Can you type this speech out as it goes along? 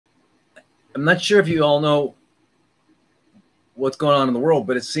I'm not sure if you all know what's going on in the world,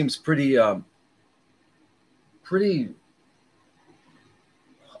 but it seems pretty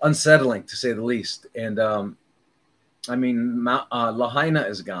unsettling to say the least. And I mean, Lahaina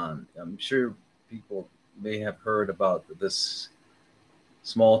is gone. I'm sure people may have heard about this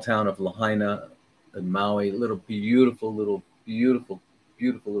small town of Lahaina in Maui. Beautiful little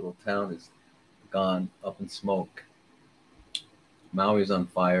town is gone up in smoke. Maui's on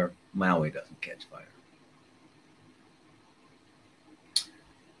fire. Maui doesn't catch fire.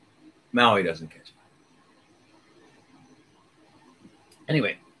 Maui doesn't catch fire.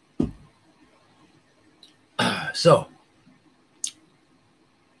 Anyway, so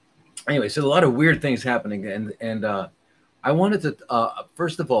a lot of weird things happening, and I wanted to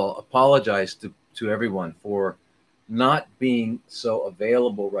first of all apologize to everyone for not being so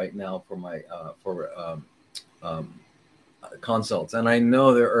available right now for my consults. And I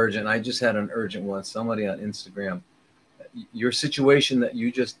know they're urgent. I just had an urgent one. Somebody on Instagram, your situation that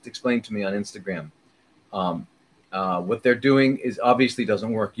you just explained to me on Instagram, what they're doing is obviously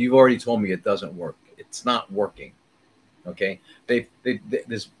doesn't work. You've already told me it doesn't work. It's not working. Okay.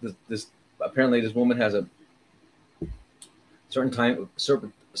 This apparently this woman has a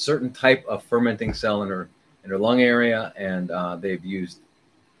certain type of fermenting cell in her lung area, and they've used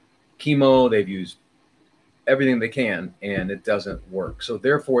chemo, they've used everything they can, and it doesn't work. So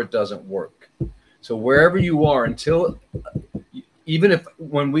therefore, it doesn't work. So wherever you are, until even if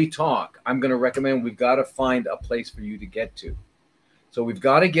when we talk, I'm going to recommend we've got to find a place for you to get to. So we've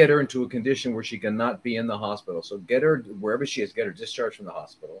got to get her into a condition where she cannot be in the hospital. So get her wherever she is, get her discharged from the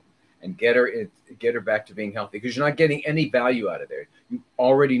hospital, and get her back to being healthy, because you're not getting any value out of there. You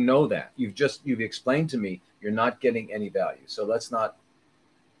already know that. You've explained to me you're not getting any value. So let's not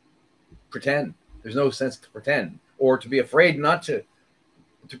pretend. There's no sense to pretend or to be afraid not to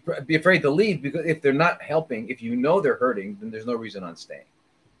be afraid to leave, because if they're not helping, if you know they're hurting, then there's no reason on staying.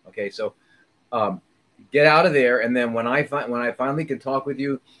 Okay, so get out of there, and then when I finally can talk with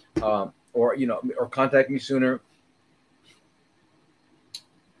you, or contact me sooner,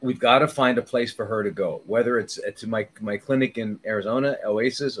 we've got to find a place for her to go, whether it's to my clinic in Arizona,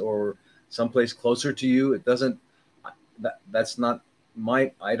 Oasis, or someplace closer to you. It doesn't. That's not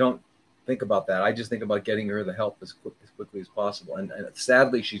my. I don't think about that. I just think about getting her the help as quickly as possible. And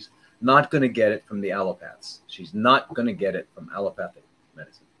sadly, she's not going to get it from the allopaths. She's not going to get it from allopathic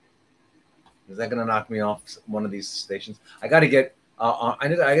medicine. Is that going to knock me off one of these stations? I got to get. I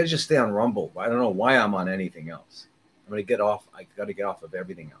got to just stay on Rumble. I don't know why I'm on anything else. I'm going to get off. I got to get off of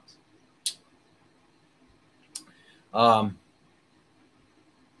everything else.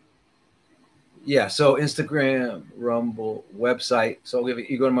 Yeah, so Instagram, Rumble, website. So if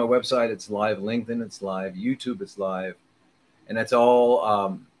you go to my website, it's live. LinkedIn, it's live. YouTube, it's live. And that's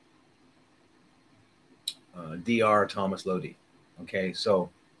all Dr. Thomas Lodi. Okay,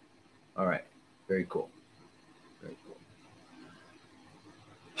 so, all right. Very cool. Very cool.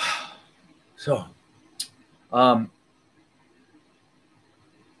 So,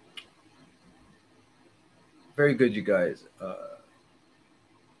 very good, you guys.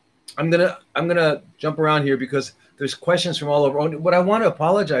 I'm gonna jump around here because there's questions from all over. What I want to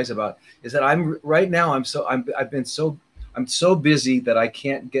apologize about is that I'm so busy that I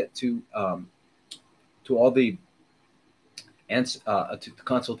can't get to all the to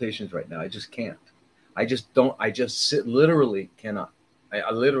consultations right now. I just can't. I just don't. I just literally cannot. I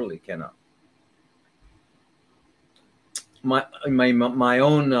literally cannot. My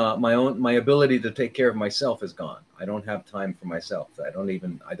ability to take care of myself is gone. I don't have time for myself. I don't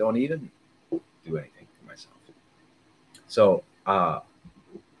even do anything for myself. So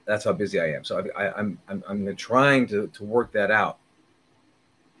that's how busy I am. So I'm trying to work that out,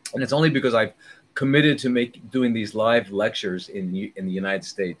 and it's only because I've committed to doing these live lectures in the United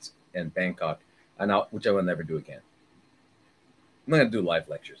States and Bangkok, and which I will never do again. I'm not going to do live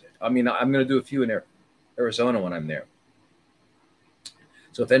lectures. I mean, I'm going to do a few in Arizona when I'm there.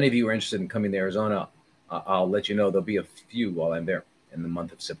 So if any of you are interested in coming to Arizona, I'll let you know. There'll be a few while I'm there in the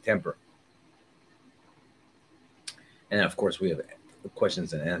month of September. And of course, we have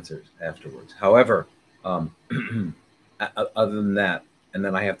questions and answers afterwards. However, other than that, and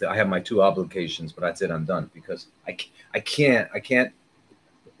then I have my 2 obligations, but that's it. I'm done, because I can't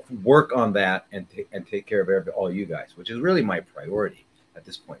work on that and take care of all you guys, which is really my priority at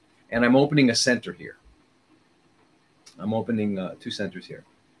this point. And I'm opening a center here. I'm opening 2 centers here.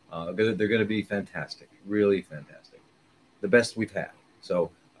 They're going to be fantastic, really fantastic, the best we've had. So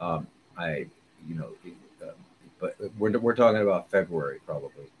but we're talking about February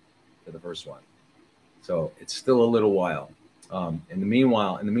probably for the first one. So it's still a little while. In the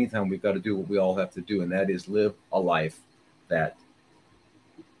meantime, we've got to do what we all have to do, and that is live a life that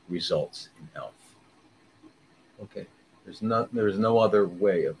results in health. Okay, there's no other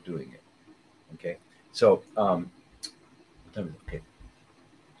way of doing it. Okay, so okay.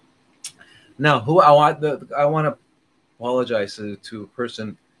 Now, I want to apologize to a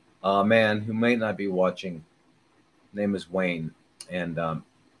person, a man who may not be watching. Name is Wayne, and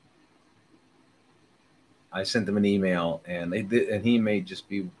I sent him an email, and he may just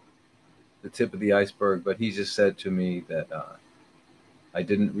be the tip of the iceberg, but he just said to me that I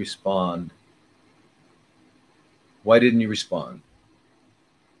didn't respond. Why didn't you respond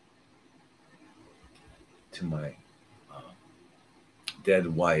to my dead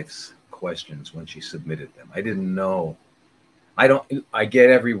wife's questions when she submitted them? I didn't know. I get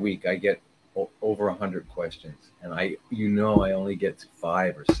every week, I get over 100 questions, and I only get to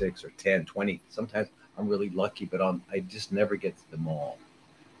 5 or 6 or 10, 20. Sometimes I'm really lucky, but I just never get to them all.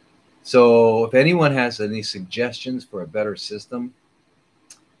 So if anyone has any suggestions for a better system,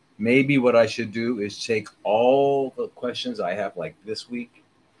 maybe what I should do is take all the questions I have like this week,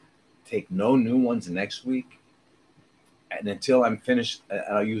 take no new ones next week, and until I'm finished,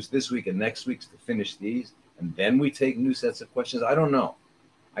 I'll use this week and next week's to finish these, and then we take new sets of questions. I don't know.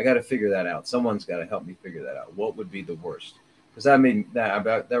 I got to figure that out. Someone's got to help me figure that out. What would be the worst? Because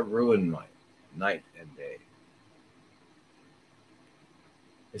that ruined my night and day.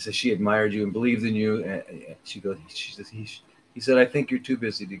 It says she admired you and believed in you, and she says he said, I think you're too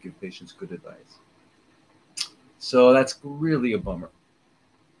busy to give patients good advice. So that's really a bummer.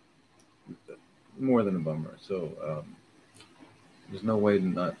 More than a bummer. So there's no way to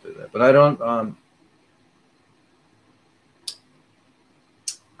not do that. But I don't.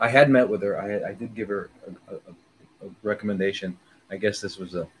 I had met with her. I did give her a recommendation. I guess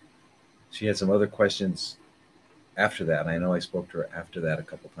she had some other questions after that. I know I spoke to her after that a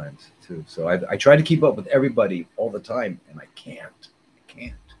couple times too. So I try to keep up with everybody all the time, and I can't.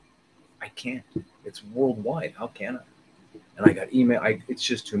 It's worldwide. How can I? And I got email. It's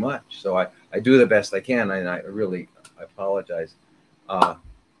just too much. So I do the best I can, and I apologize.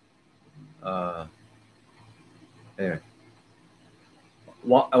 Anyway.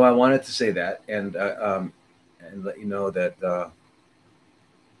 I wanted to say that and let you know that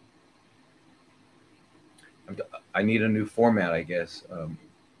I need a new format, I guess.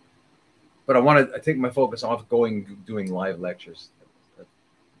 But I take my focus off doing live lectures.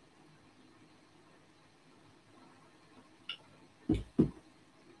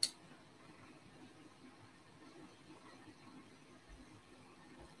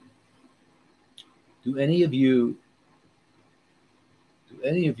 Do any of you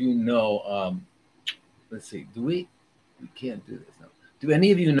know, let's see, we can't do this now. Do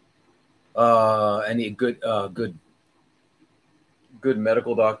any of you know any good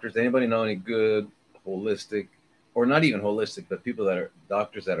medical doctors? Anybody know any good holistic, or not even holistic, but people that are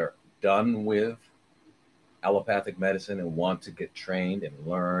doctors that are done with allopathic medicine and want to get trained and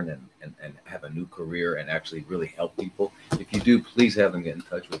learn and have a new career and actually really help people? If you do, please have them get in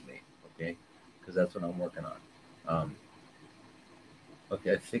touch with me, okay? Because that's what I'm working on.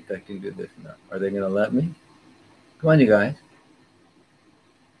 Okay, I think I can do this now. Are they going to let me? Come on, you guys.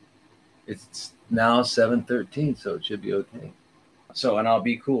 It's now 7:13, so it should be okay. So, and I'll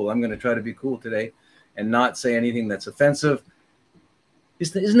be cool. I'm going to try to be cool today and not say anything that's offensive.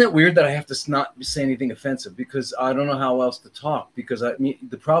 Isn't it weird that I have to not say anything offensive? Because I don't know how else to talk. Because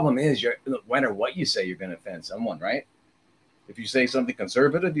the problem is, no matter what you say, you're going to offend someone, right? If you say something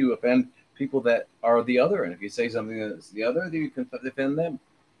conservative, you offend people that are the other, and if you say something that's the other, then you can defend them.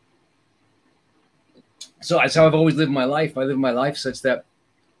 So that's how I've always lived my life. I live my life such that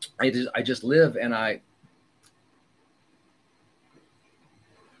I just live, and I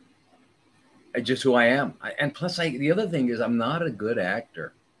just who I am. And plus, the other thing is I'm not a good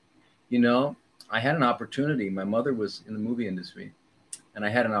actor. You know, I had an opportunity. My mother was in the movie industry, and I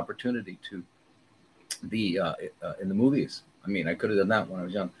had an opportunity to be in the movies. I mean, I could have done that when I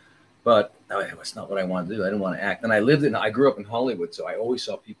was young. But that's not what I wanted to do. I didn't want to act. And I grew up in Hollywood, so I always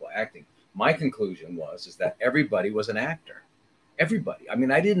saw people acting. My conclusion is that everybody was an actor. Everybody. I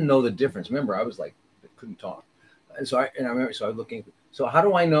mean, I didn't know the difference. Remember, I was like, I couldn't talk. And so I was looking. So how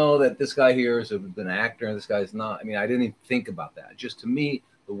do I know that this guy here is an actor and this guy's not? I mean, I didn't even think about that. Just to me,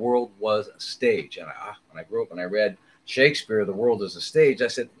 the world was a stage. And when I grew up and I read Shakespeare, the world is a stage, I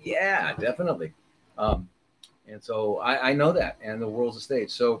said, yeah, definitely. And so I know that. And the world's a stage.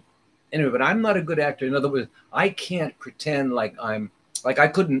 So anyway, but I'm not a good actor. In other words, I can't pretend like I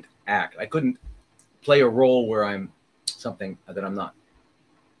couldn't act. I couldn't play a role where I'm something that I'm not.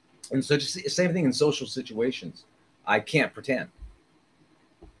 And so just the same thing in social situations. I can't pretend.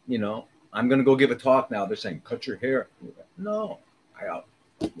 You know, I'm going to go give a talk now. They're saying, cut your hair. No,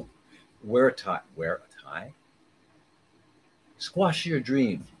 wear a tie. Wear a tie. Squash your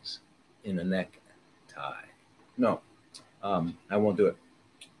dreams in a neck tie. No, I won't do it.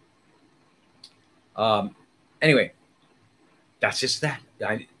 Anyway, that's just that.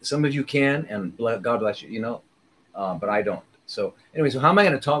 Some of you can, and God bless you, you know, but I don't. So anyway, so how am I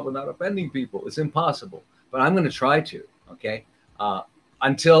going to talk without offending people? It's impossible, but I'm going to try to, okay?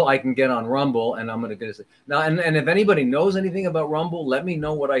 Until I can get on Rumble, and I'm going to get it. Now, and if anybody knows anything about Rumble, let me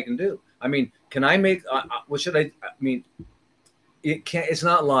know what I can do. I mean, can I make, what should I mean, it's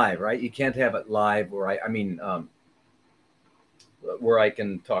not live, right? You can't have it live where where I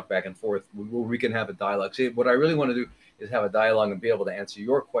can talk back and forth, where we can have a dialogue. See, what I really want to do is have a dialogue and be able to answer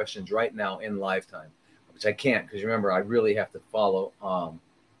your questions right now in live time, which I can't, because remember, I really have to follow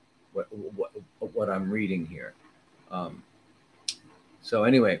what I'm reading here. So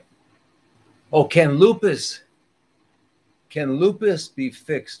anyway, can lupus be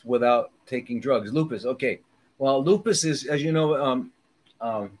fixed without taking drugs? Lupus, okay. Well, lupus is, as you know,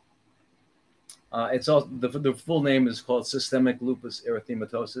 it's all the full name is called systemic lupus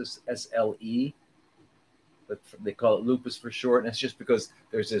erythematosus, SLE. But they call it lupus for short, and it's just because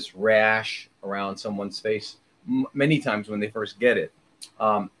there's this rash around someone's face many times when they first get it.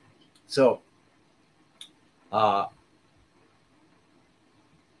 Yeah.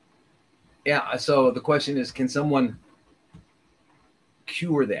 So the question is, can someone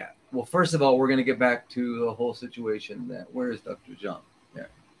cure that? Well, first of all, we're going to get back to the whole situation. That where is Dr. John? There.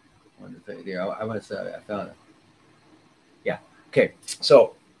 I want to say, I want to say I found it. Yeah. Okay.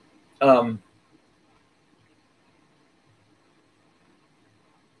 So,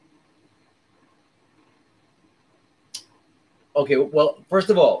 okay. Well, first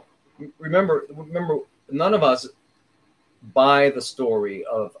of all, remember, none of us buy the story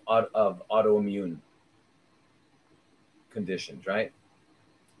of autoimmune conditions, right?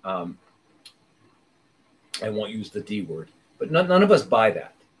 I won't use the D word, but none of us buy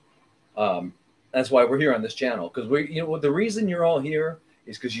that. That's why we're here on this channel, because the reason you're all here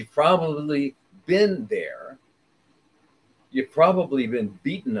is because you've probably been there. You've probably been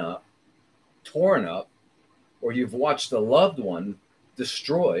beaten up, torn up, or you've watched a loved one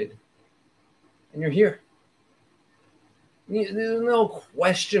destroyed, and you're here. There's no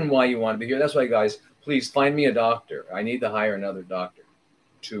question why you want to be here. That's why, guys, please find me a doctor. I need to hire another doctor,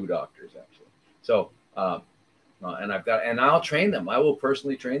 2 doctors actually. So, and I'll train them. I will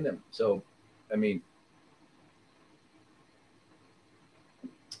personally train them. So, I mean,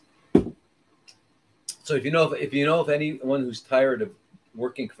 so if you know of anyone who's tired of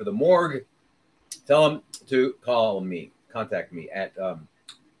working for the morgue, tell them to contact me at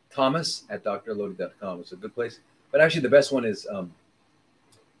Thomas@drlodi.com. It's a good place. But actually, the best one is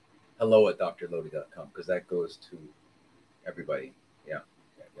hello@drlodi.com, because that goes to everybody. Yeah.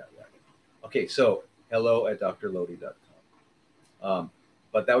 Okay, so hello@drlodi.com.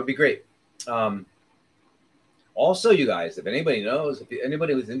 But that would be great. Also, you guys, if anybody knows, if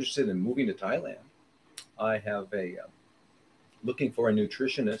anybody was interested in moving to Thailand, I have looking for a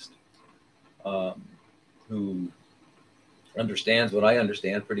nutritionist who understands what I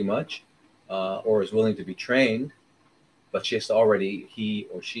understand pretty much, or is willing to be trained, but he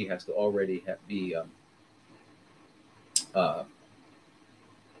or she has to already be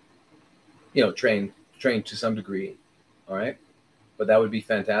trained to some degree. All right, but that would be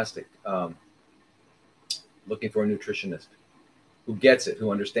fantastic. Looking for a nutritionist who gets it,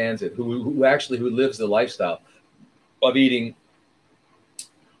 who understands it, who lives the lifestyle of eating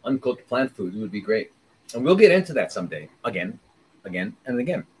uncooked plant foods would be great. And we'll get into that someday, again and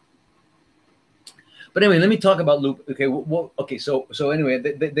again. But anyway, let me talk about lupus. Okay, okay. So anyway,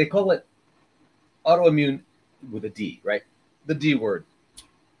 they call it autoimmune with a D, right? The D word.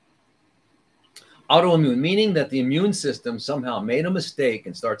 Autoimmune, meaning that the immune system somehow made a mistake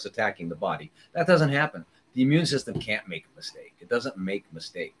and starts attacking the body. That doesn't happen. The immune system can't make a mistake. It doesn't make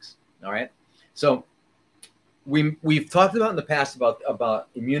mistakes. All right. So we've talked about in the past about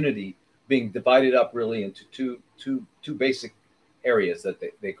immunity being divided up really into two basic areas that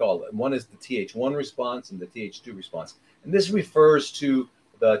they call it. One is the Th1 response and the Th2 response, and this refers to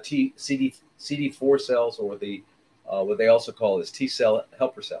the CD4 cells, or what they also call is T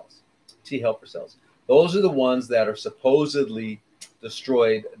helper cells. Those are the ones that are supposedly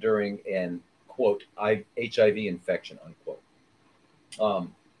destroyed during an quote HIV infection, unquote,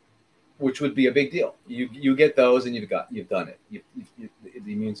 which would be a big deal. You get those and you've done it.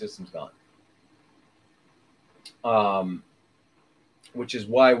 The immune system's gone. Which is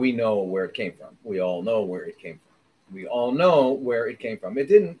why we know where it came from. We all know where it came We all know where it came from. It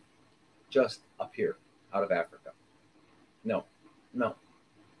didn't just appear out of Africa. No, no.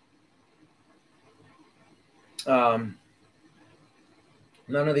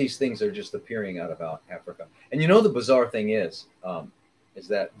 None of these things are just appearing out of Africa. And you know, the bizarre thing is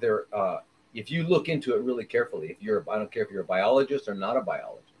that there, if you look into it really carefully, if you're, I don't care if you're a biologist or not a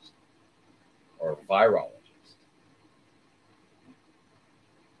biologist or a virologist,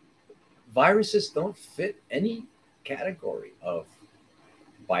 viruses don't fit any category of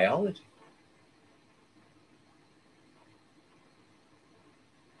biology.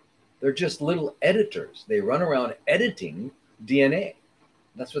 They're just little editors. They run around editing DNA.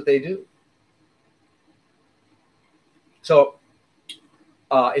 That's what they do. So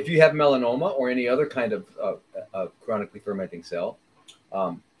if you have melanoma or any other kind of chronically fermenting cell,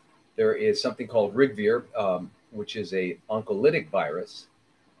 there is something called Rigvir, which is a oncolytic virus,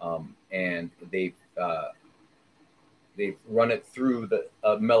 and they've run it through the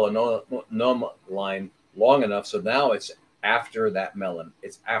melanoma line long enough, so now it's after that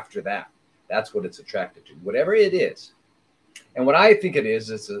it's after that. That's what it's attracted to, whatever it is. And what I think it is,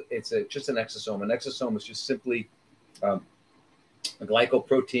 it's just an exosome. An exosome is just simply a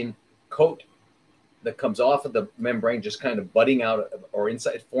glycoprotein coat that comes off of the membrane, just kind of budding out, or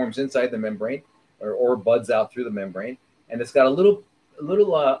inside, it forms inside the membrane, or buds out through the membrane, and it's got a little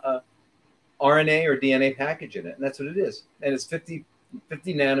RNA or DNA package in it, and that's what it is. And it's 50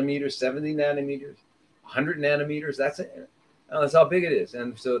 nanometers, 70 nanometers, 100 nanometers. That's it. That's how big it is.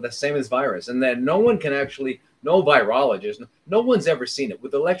 And so the same as virus. And then no one can actually, no virologist, no one's ever seen it.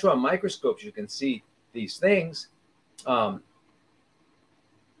 With electron microscopes, you can see these things. But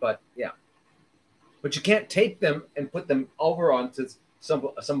yeah, but you can't take them and put them over onto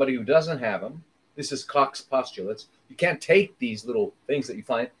somebody who doesn't have them. This is Koch's postulates. You can't take these little things that you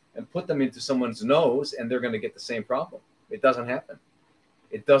find and put them into someone's nose and they're going to get the same problem. It doesn't happen.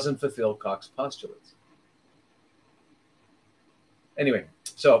 It doesn't fulfill Koch's postulates. Anyway,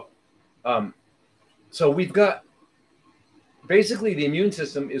 so we've got, basically the immune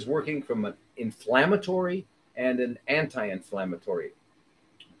system is working from an inflammatory and an anti-inflammatory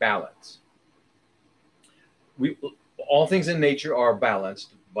balance. All things in nature are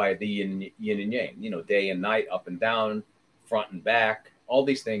balanced by the yin and yang, you know, day and night, up and down, front and back. All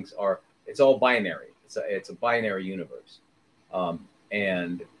these things are, it's all binary. It's a binary universe.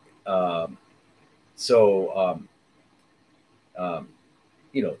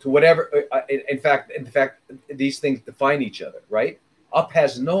 You know, to whatever, in fact, these things define each other, right? Up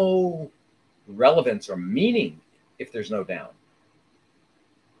has no relevance or meaning if there's no down.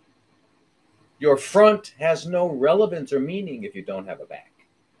 Your front has no relevance or meaning if you don't have a back.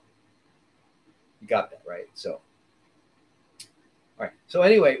 You got that, right? So, all right. So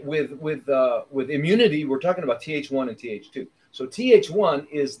anyway, with immunity, we're talking about Th1 and Th2. So Th1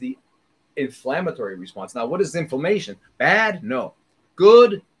 is the inflammatory response. Now, what is inflammation? Bad? No.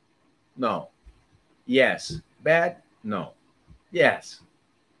 Good? No. Yes. Bad? No. Yes.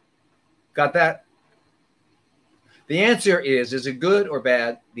 Got that? The answer is it good or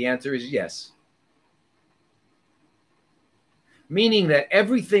bad? The answer is yes. Meaning that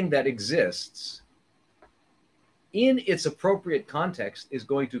everything that exists in its appropriate context is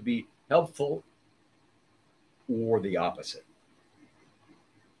going to be helpful or the opposite.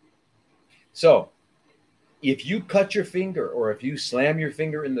 So if you cut your finger, or if you slam your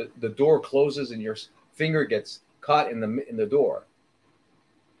finger in the door closes and your finger gets caught in the door,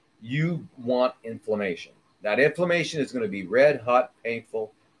 you want inflammation. That inflammation is going to be red, hot,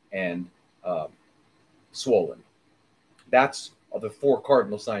 painful, and swollen. That's the four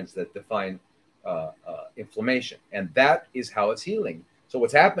cardinal signs that define inflammation. And that is how it's healing. So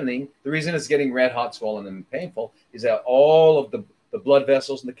what's happening, the reason it's getting red, hot, swollen, and painful is that all of the blood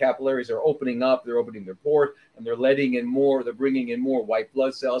vessels and the capillaries are opening up. They're opening their pores, and they're letting in more. They're bringing in more white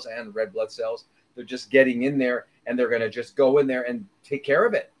blood cells and red blood cells. They're just getting in there, and they're going to just go in there and take care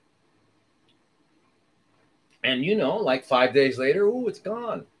of it. And, you know, like 5 days later, ooh, it's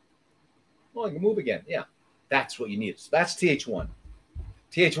gone. Oh, I can move again. Yeah, that's what you need. So that's Th1.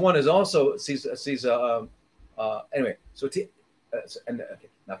 Th1 is also anyway. So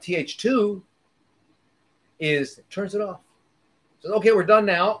now Th2 turns it off. So okay, we're done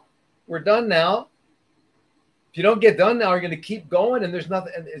now. We're done now. If you don't get done now, you're going to keep going, and there's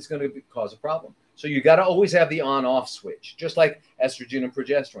nothing, and it's going to cause a problem. So you got to always have the on-off switch, just like estrogen and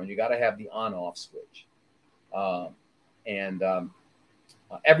progesterone. You got to have the on-off switch.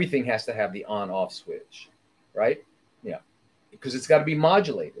 Everything has to have the on-off switch, right? Yeah, because it's got to be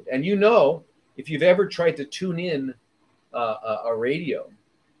modulated. And you know, if you've ever tried to tune in a radio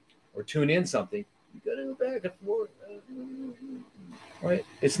or tune in something, You got to go back and forth. Right?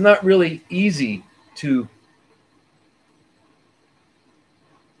 It's not really easy to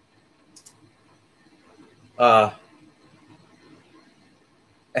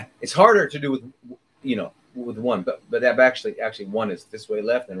it's harder to do with, you know, with one, but that actually one is this way,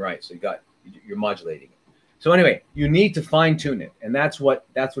 left and right. So you're modulating it. So anyway, you need to fine tune it, and that's what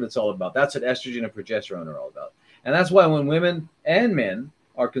it's all about. That's what estrogen and progesterone are all about, and that's why when women and men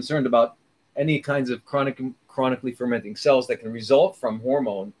are concerned about any kinds of chronically fermenting cells that can result from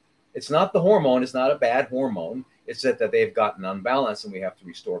hormone, it's not the hormone. It's not a bad hormone. It's that they've gotten unbalanced, and we have to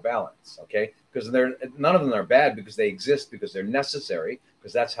restore balance. Okay, because none of them are bad because they exist because they're necessary,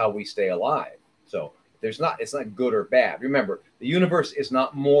 because that's how we stay alive. So it's not good or bad. Remember, the universe is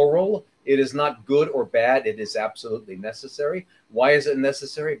not moral. It is not good or bad. It is absolutely necessary. Why is it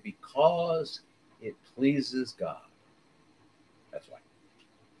necessary? Because it pleases God. That's why.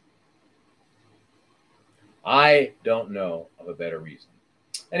 I don't know of a better reason.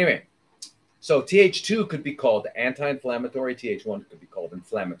 Anyway, so TH2 could be called anti-inflammatory. TH1 could be called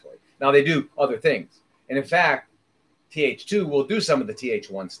inflammatory. Now, they do other things. And in fact, TH2 will do some of the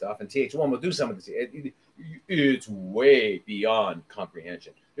TH1 stuff, and TH1 will do some of the it's way beyond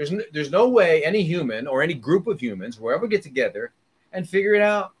comprehension. There's no way any human or any group of humans will ever get together and figure it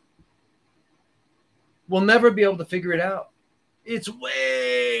out. We'll never be able to figure it out. It's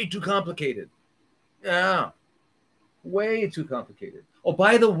way too complicated. Yeah, way too complicated. Oh,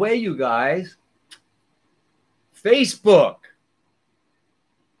 by the way, you guys, Facebook.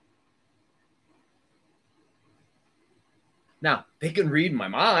 Now, they can read my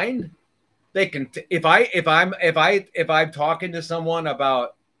mind. They can if I'm talking to someone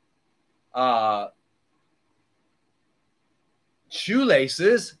about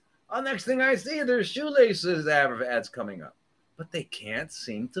shoelaces, the next thing I see, there's shoelaces ads coming up. But they can't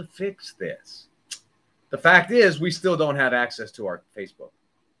seem to fix this. The fact is, we still don't have access to our Facebook.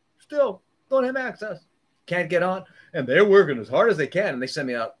 Still don't have access. Can't get on. And they're working as hard as they can. And they send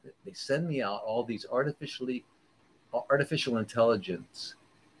me out all these artificial intelligence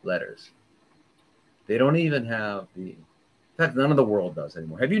letters. They don't even have in fact, none of the world does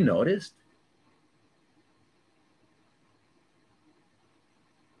anymore. Have you noticed?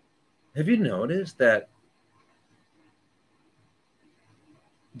 Have you noticed that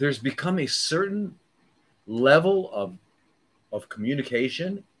there's become a certain level of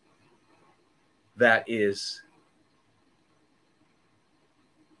communication that is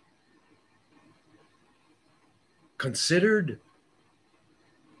considered,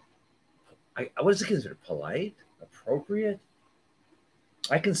 what is it considered? Polite? Appropriate?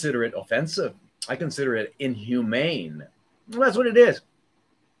 I consider it offensive. I consider it inhumane. Well, that's what it is.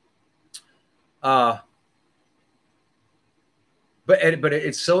 But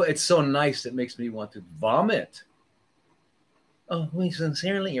it's so nice. It makes me want to vomit. Oh, we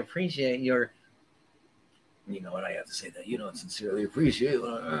sincerely appreciate your. You know what? I have to say that. You don't sincerely appreciate.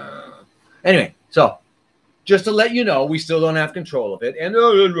 Anyway, so just to let you know, we still don't have control of it, and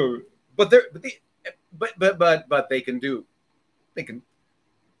but they can do.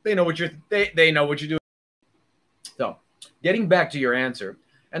 They know what you're doing. So, getting back to your answer,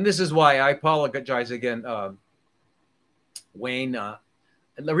 and this is why I apologize again, Wayne. And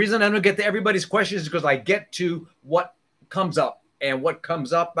the reason I don't get to everybody's questions is because I get to what comes up, and what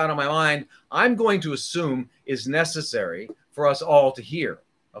comes up out of my mind, I'm going to assume is necessary for us all to hear.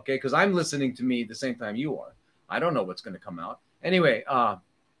 Okay, because I'm listening to me the same time you are. I don't know what's going to come out. Anyway,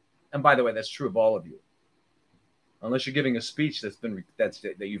 and by the way, that's true of all of you. Unless you're giving a speech that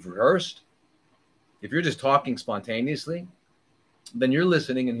you've rehearsed. If you're just talking spontaneously, then you're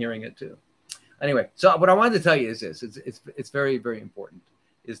listening and hearing it too. Anyway, so what I wanted to tell you is this: it's very, very important.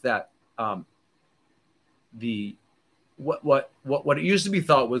 Is that what it used to be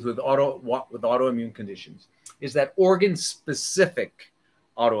thought was with autoimmune conditions is that organ-specific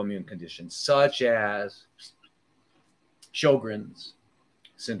autoimmune conditions such as Sjogren's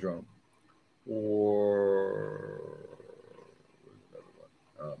syndrome or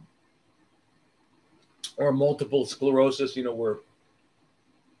multiple sclerosis, where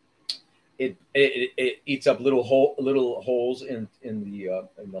it eats up little holes in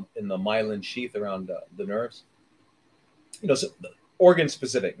the myelin sheath around the nerves. So organ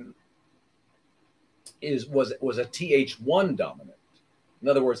specific was a TH1 dominant. In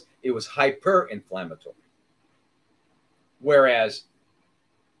other words, it was hyper-inflammatory. Whereas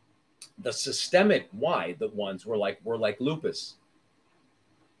the systemic wide ones were like lupus,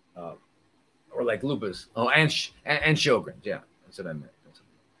 Oh, and Sjogren's. Yeah, that's what I meant.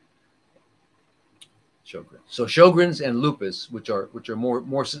 Sjogren's. So Sjogren's and lupus, which are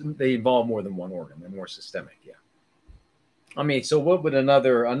more they involve more than one organ. They're more systemic. Yeah. I mean, so what would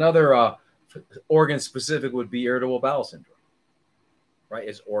another organ specific would be? Irritable bowel syndrome, right?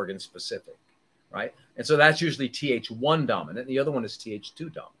 Is organ specific, right? And so that's usually Th1 dominant. The other one is Th2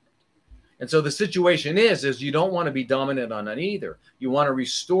 dominant. And so the situation is you don't want to be dominant on either. You want to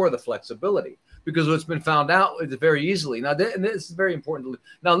restore the flexibility, because what's been found out is very easily. Now, and this is very important.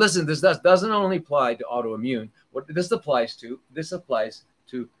 Now, listen, this doesn't only apply to autoimmune. What this applies to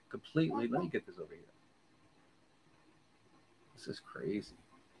completely. Let me get this over here. This is crazy.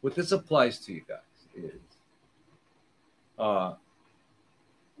 What this applies to, you guys, is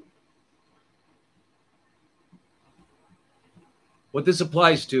what this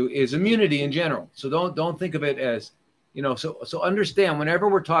applies to is immunity in general. So don't think of it as, you know, so understand, whenever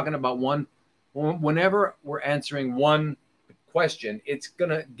we're talking about whenever we're answering one question,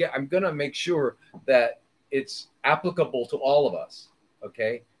 I'm gonna make sure that it's applicable to all of us,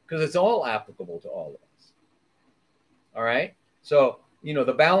 okay? Because it's all applicable to all of us. All right. So, you know,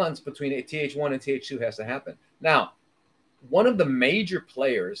 the balance between Th1 and Th2 has to happen. Now, one of the major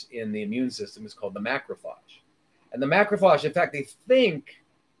players in the immune system is called the macrophage. And the macrophage, in fact,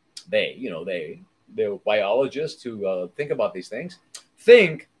 they're biologists who think about these things,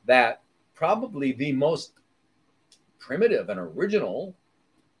 think that probably the most primitive and original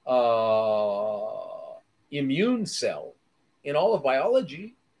immune cell in all of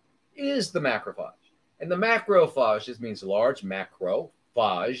biology is the macrophage. And the macrophage just means large.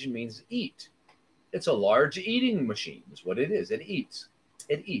 Macrophage means eat. It's a large eating machine is what it is. It eats.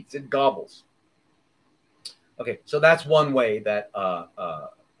 It gobbles. Okay, so that's one way that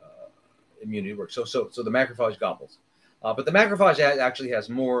immunity works. So the macrophage gobbles. But the macrophage actually has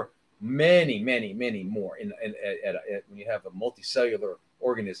many more. When you have a multicellular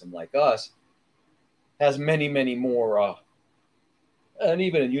organism like us, has many more, and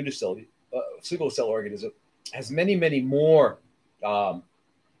even a unicellular, single cell organism has many more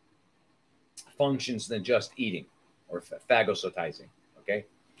functions than just eating or phagocytizing. Okay,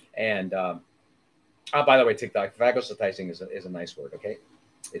 and by the way, TikTok, phagocytizing is a nice word. Okay,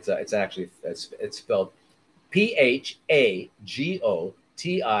 it's actually spelled PHAGOTIZING.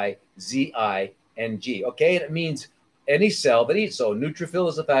 Okay, and it means any cell that eats. So neutrophil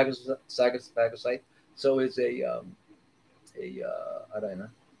is a phagocyte. So is a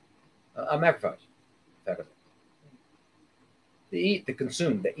macrophage. Phagocyte. They eat, they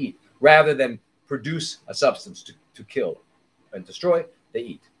consume, they eat, rather than produce a substance to kill and destroy. They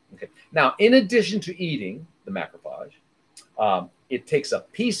eat. Okay. Now, in addition to eating, the macrophage, it takes a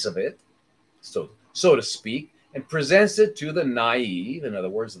piece of it, so to speak, and presents it to the naive, in other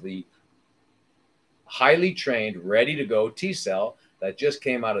words, the highly trained, ready to go T cell that just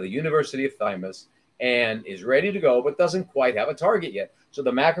came out of the University of Thymus and is ready to go, but doesn't quite have a target yet. So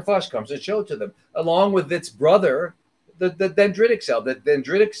the macrophage comes and shows to them, along with its brother, the dendritic cell. The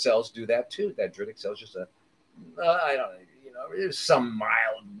dendritic cells do that too. Dendritic cells just I don't know, you know, there's some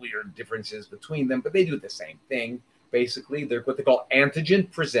mild weird differences between them, but they do the same thing. Basically, they're what they call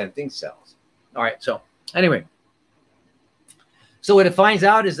antigen-presenting cells. All right. So anyway, so what it finds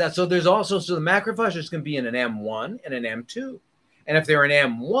out is that there's also the macrophages can be in an M1 and an M2, and if they're an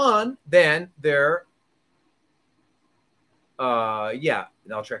M1, then they're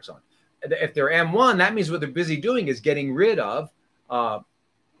naltrexone. If they're M1, that means what they're busy doing is getting rid of.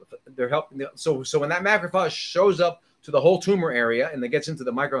 They're helping. So when that macrophage shows up to the whole tumor area and it gets into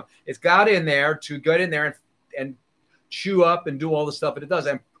the micro, it's got in there to get in there and chew up and do all the stuff that it does,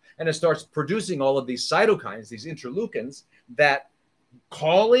 and it starts producing all of these cytokines, these interleukins that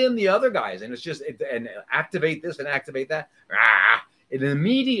call in the other guys, and it's just and activate this and activate that. It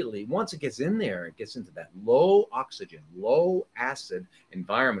immediately, once it gets in there, it gets into that low oxygen, low acid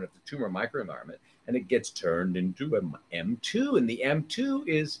environment of the tumor microenvironment, and it gets turned into an M2, and the M2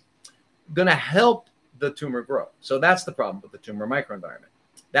 is going to help the tumor grow. So that's the problem with the tumor microenvironment.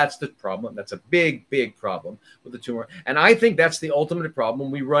 That's the problem. That's a big problem with the tumor. And I think that's the ultimate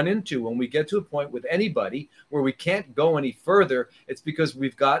problem we run into when we get to a point with anybody where we can't go any further. It's because we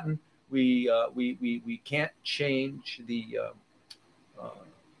can't change the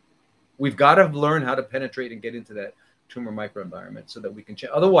we've got to learn how to penetrate and get into that tumor microenvironment so that we can change.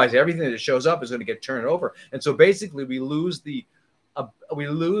 Otherwise, everything that shows up is going to get turned over. And so basically we lose the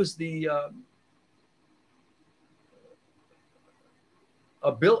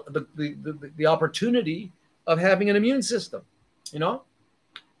opportunity of having an immune system, you know.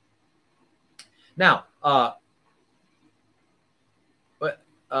 Now, where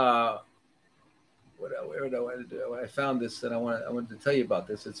I found this, and I wanted to tell you about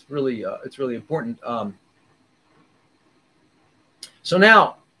this. It's really important. So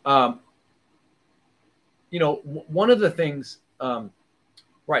now, one of the things,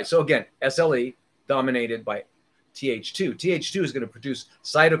 right? So again, SLE dominated by TH2. TH2 is going to produce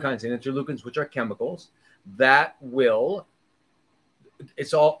cytokines and interleukins, which are chemicals that will.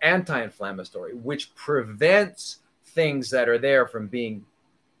 It's all anti-inflammatory, which prevents things that are there from being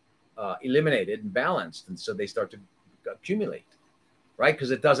eliminated and balanced, and so they start to accumulate, right?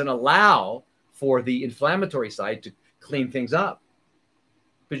 Because it doesn't allow for the inflammatory side to clean things up,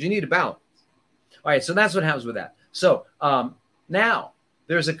 because you need a balance. All right, so that's what happens with that. So now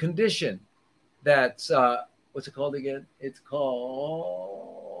there's a condition that's what's it called again? It's called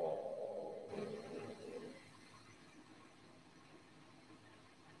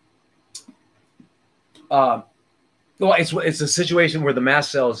well, it's a situation where the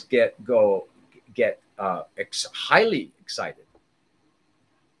mast cells get highly excited.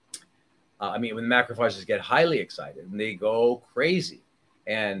 When the macrophages get highly excited and they go crazy,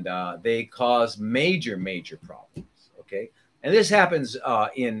 and they cause major problems. Okay, and this happens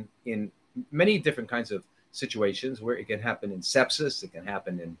in many different kinds of situations, where it can happen in sepsis. It can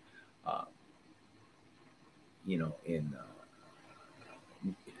happen in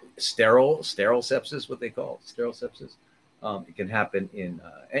sterile sepsis, what they call sterile sepsis. It can happen in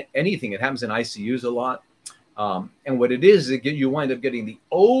anything. It happens in ICUs a lot. And what it is you wind up getting the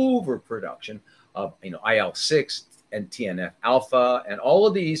overproduction of IL-6 and TNF alpha and all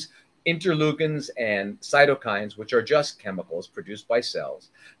of these interleukins and cytokines, which are just chemicals produced by cells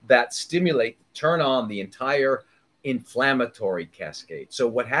that stimulate, turn on the entire inflammatory cascade. So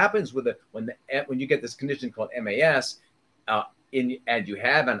what happens with when you get this condition called MAS, and you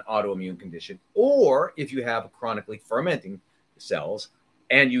have an autoimmune condition, or if you have chronically fermenting cells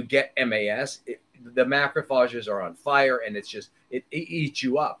and you get MAS, the macrophages are on fire, and it eats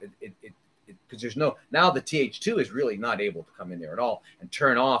you up. Because there's now the TH2 is really not able to come in there at all and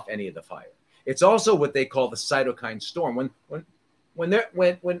turn off any of the fire. It's also what they call the cytokine storm. When they're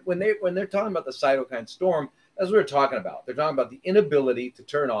talking about the cytokine storm, that's what we're talking about. They're talking about the inability to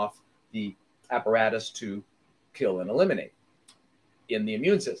turn off the apparatus to kill and eliminate in the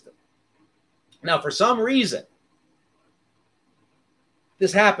immune system. Now, for some reason,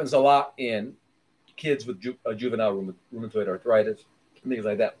 this happens a lot in kids with juvenile rheumatoid arthritis and things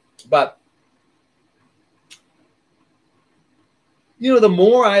like that. But the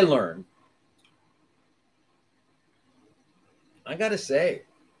more I learn, I got to say,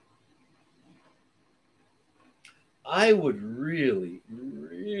 I would really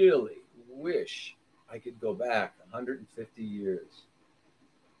wish I could go back 150 years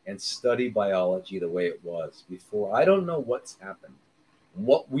and study biology the way it was before. I don't know what's happened,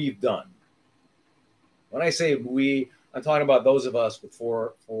 what we've done. When I say we, I'm talking about those of us with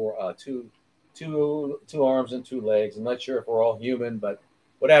two arms and 2 legs. I'm not sure if we're all human, but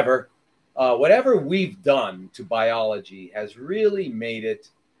whatever. Whatever we've done to biology has really made it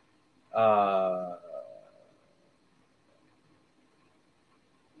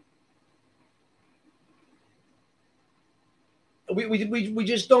we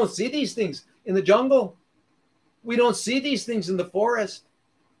just don't see these things in the jungle. We don't see these things in the forest.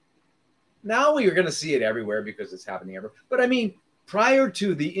 Now we are going to see it everywhere because it's happening everywhere. But prior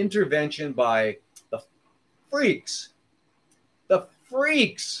to the intervention by the freaks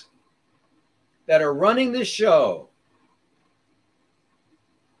that are running this show,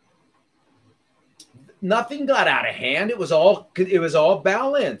 nothing got out of hand. It was all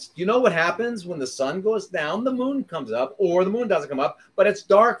balanced. You know what happens when the sun goes down? The moon comes up, or the moon doesn't come up, but it's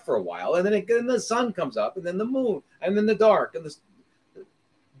dark for a while, and then the sun comes up, and then the moon, and then the dark, and the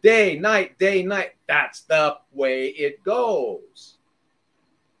day, night. That's the way it goes.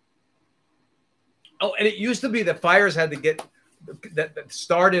 Oh, and it used to be that fires had to get that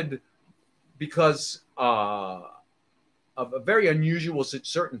started because of a very unusual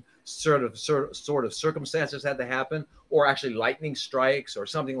certain sort of circumstances had to happen, or actually lightning strikes or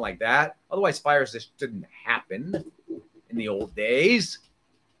something like that. Otherwise, fires just didn't happen in the old days.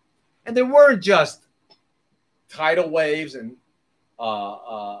 And there weren't just tidal waves and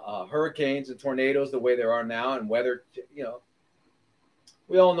hurricanes and tornadoes the way there are now, and weather.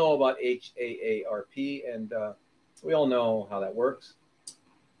 We all know about HAARP, and we all know how that works.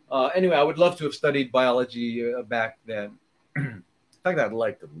 Anyway, I would love to have studied biology back then. In fact, I'd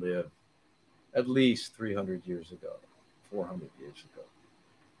like to live at least 300 years ago, 400 years ago.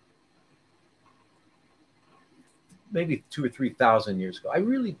 Maybe 2,000 or 3,000 years ago. I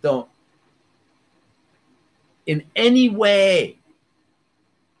really don't, in any way,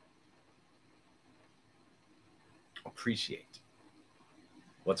 appreciate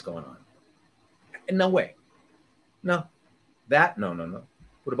what's going on. No way. No. That? No, no, no.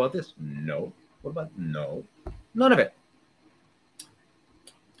 What about this? No. What about? No. None of it.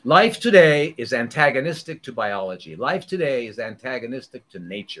 Life today is antagonistic to biology. Life today is antagonistic to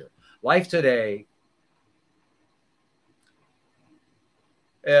nature. Life today,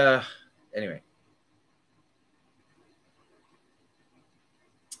 anyway.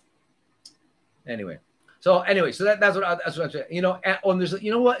 So that's what I'm saying. You know, and there's,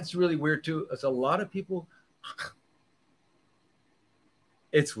 you know what? It's really weird too. It's a lot of people.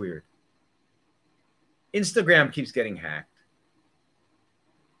 It's weird. Instagram keeps getting hacked.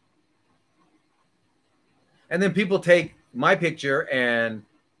 And then people take my picture and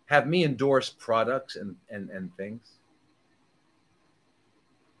have me endorse products and things.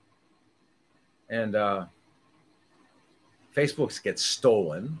 And Facebook gets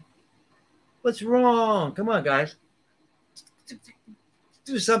stolen. What's wrong? Come on, guys.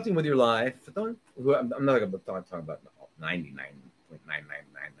 Do something with your life. I'm not going to talk about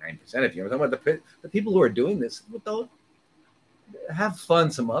 99.9999% of you. I'm talking about the people who are doing this. Don't have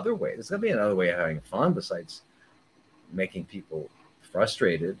fun some other way. There's got to be another way of having fun besides making people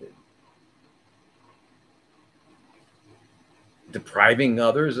frustrated, depriving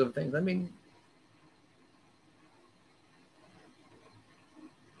others of things. I mean,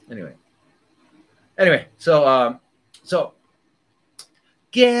 anyway, so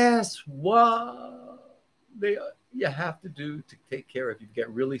guess what you have to do to take care if you get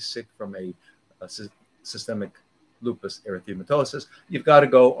really sick from a systemic lupus erythematosus? You've got to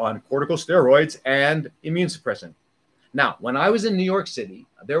go on corticosteroids and immune suppressant. Now, when I was in New York City,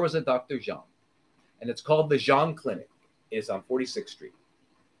 there was a Dr. Zhang, and it's called the Guan Clinic. It's on 46th Street.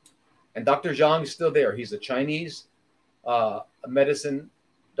 And Dr. Zhang is still there. He's a Chinese medicine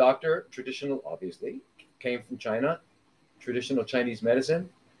doctor, traditional, obviously, came from China, traditional Chinese medicine.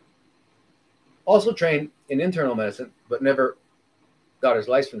 Also trained in internal medicine, but never got his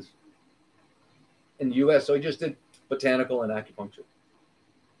license in the US. So he just did botanical and acupuncture.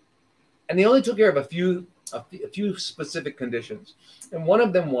 And he only took care of a few specific conditions. And one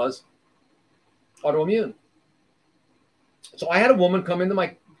of them was autoimmune. So I had a woman come into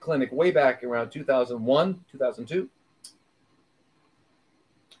my clinic way back around 2001, 2002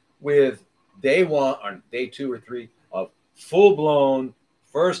 with day 1 or day 2 or 3 of full-blown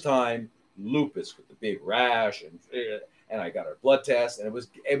first-time lupus with the big rash, and I got her blood test, and it was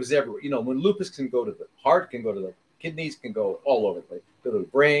everywhere. You know, when lupus can go to the heart, can go to the kidneys, can go all over the place, go to the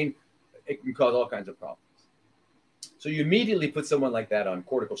brain, it can cause all kinds of problems. So you immediately put someone like that on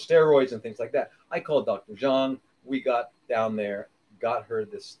corticosteroids and things like that. I called Dr. Zhang. We got down there, got her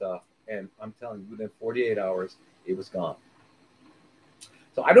this stuff, and I'm telling you, within 48 hours, it was gone.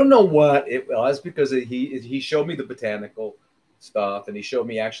 So I don't know what it was, because he showed me the botanical stuff, and he showed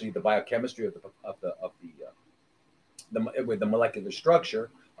me actually the biochemistry of the molecular structure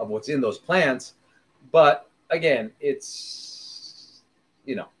of what's in those plants. But again, it's,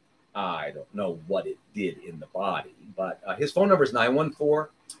 you know, I don't know what it did in the body. But his phone number is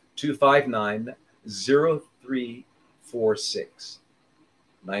 914-259-0346.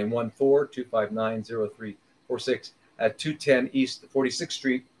 914-259-0346 at 210 East 46th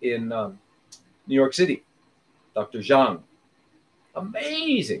Street in New York City. Dr. Zhang.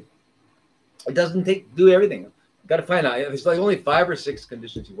 Amazing. It doesn't do everything. Got to find out. There's like only 5 or 6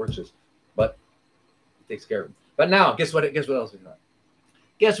 conditions he works with, but he takes care of them. But now, guess what else we got?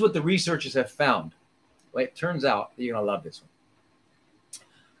 Guess what the researchers have found? Well, it turns out that you're going to love this one.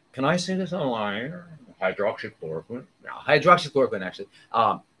 Can I say this online? Hydroxychloroquine. No, hydroxychloroquine actually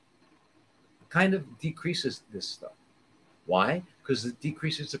kind of decreases this stuff. Why? Because it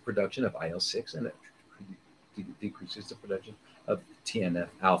decreases the production of IL-6 and it decreases the production of TNF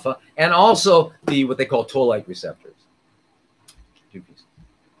alpha and also what they call toll-like receptors.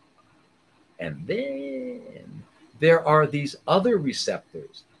 And then there are these other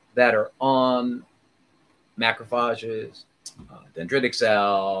receptors that are on macrophages, dendritic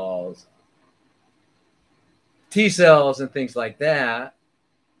cells, T cells, and things like that,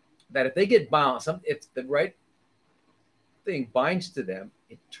 that if they get bound, if the right thing binds to them,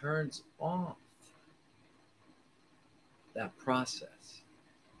 it turns off that process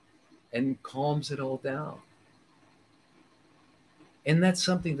and calms it all down. And that's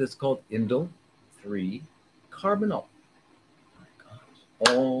something that's called indole 3-carbinol.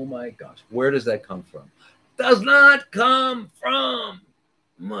 Oh my gosh. Where does that come from? Does not come from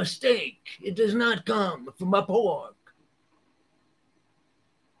mistake. It does not come from a pork.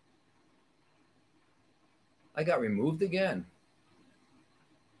 I got removed again.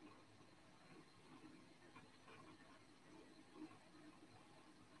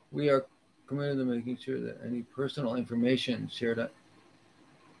 We are committed to making sure that any personal information shared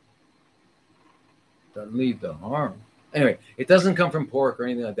doesn't lead to harm. Anyway, it doesn't come from pork or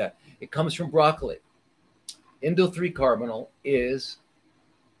anything like that. It comes from broccoli. Indo-3-carbinol is...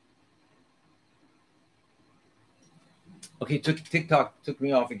 Okay, TikTok took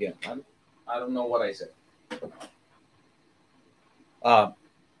me off again. I don't know what I said.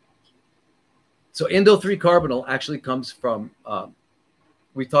 So Indo-3-carbinol actually comes from,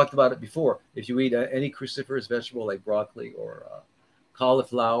 we talked about it before. If you eat any cruciferous vegetable like broccoli or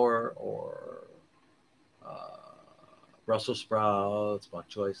cauliflower or Brussels sprouts, bok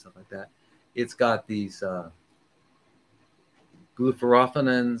choy, stuff like that, it's got these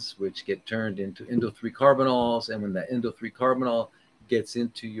gluforophanins, which get turned into Indo-3-carbinols. And when that Indo-3-carbinol gets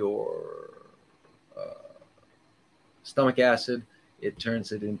into your stomach acid, it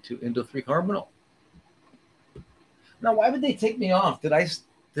turns it into Indo-3-carbinol. Now, why would they take me off? What did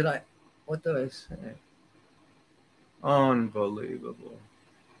I say? Unbelievable.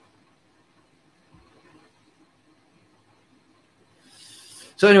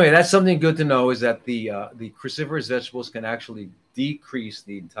 So anyway, that's something good to know, is that the cruciferous vegetables can actually decrease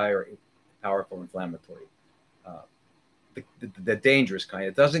the entire powerful inflammatory, the dangerous kind.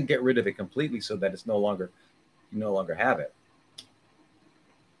 It doesn't get rid of it completely so that it's you no longer have it.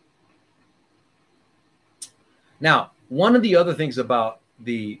 Now, one of the other things about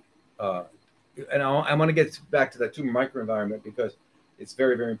the, and I want to get back to that tumor microenvironment because it's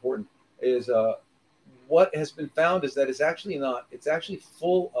very, very important, is what has been found is that it's actually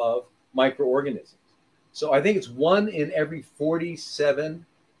full of microorganisms. So I think it's 1 in every 47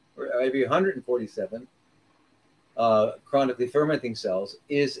 or every 147 chronically fermenting cells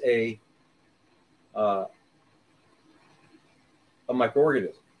is a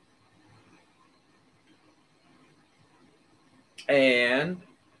microorganism. And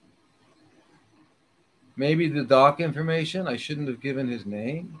maybe the doc information, I shouldn't have given his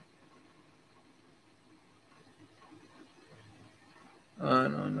name. I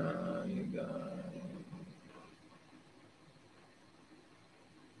don't know, you guys.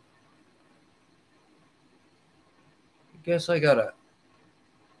 I guess I gotta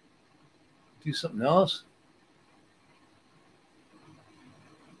do something else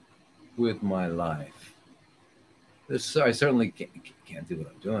with my life. I certainly can't do what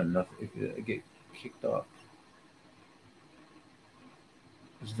I'm doing. Nothing. I get kicked off.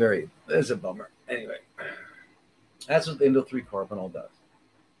 It's a bummer. Anyway, that's what the Indo-3-carbinol does.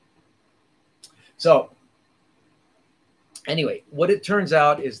 So anyway, what it turns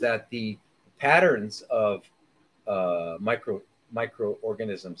out is that the patterns of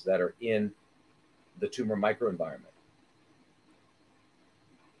microorganisms that are in the tumor microenvironment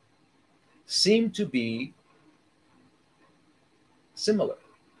seem to be similar.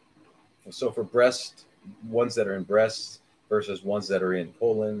 So for breast, ones that are in breasts versus ones that are in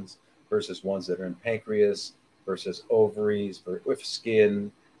colons versus ones that are in pancreas versus ovaries, with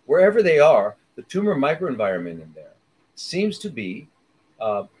skin, wherever they are, the tumor microenvironment in there seems to be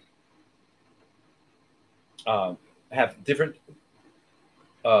have different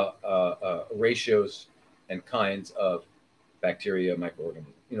ratios and kinds of bacteria,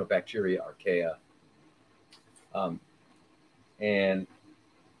 microorganisms, bacteria, archaea, and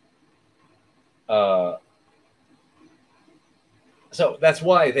so that's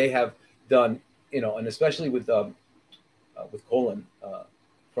why they have done, and especially with colon,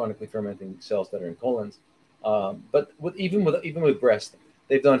 chronically fermenting cells that are in colons, but even with breast,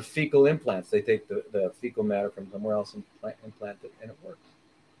 they've done fecal implants. They take the fecal matter from somewhere else and implant it, and it works.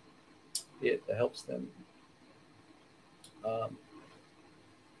 It helps them.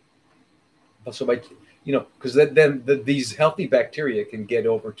 So by because then these healthy bacteria can get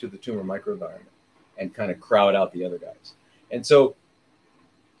over to the tumor microenvironment and kind of crowd out the other guys. And so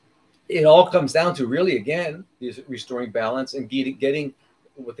it all comes down to really, again, is restoring balance and getting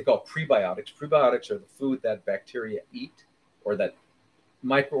what they call prebiotics. Prebiotics are the food that bacteria eat or that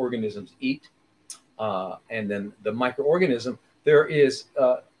microorganisms eat. And then the microorganism, there is,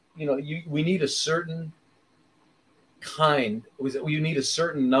 we need a certain kind, you need a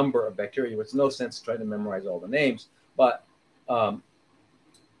certain number of bacteria. It's no sense trying to memorize all the names, but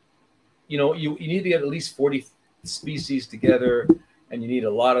you need to get at least 40 species together, and you need a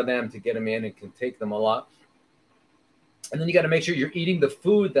lot of them to get them in. It can take them a lot. And then you got to make sure you're eating the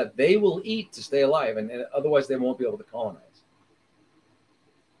food that they will eat to stay alive, and otherwise they won't be able to colonize.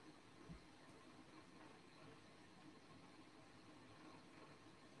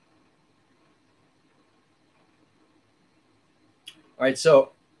 All right,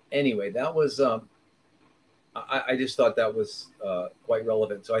 so anyway, that was I just thought that was quite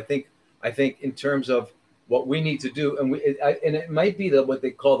relevant. So I think in terms of what we need to do, and it might be what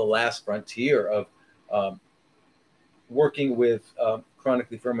they call the last frontier of working with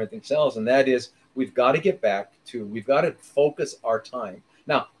chronically fermenting cells, and that is we've got to get back to, we've got to focus our time.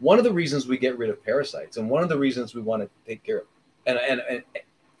 Now, one of the reasons we get rid of parasites, and one of the reasons we want to take care of, and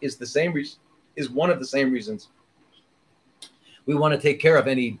is the same reason, is one of the same reasons we want to take care of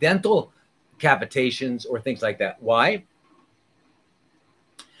any dental cavitations or things like that. Why?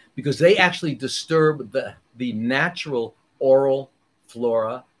 Because they actually disturb the natural oral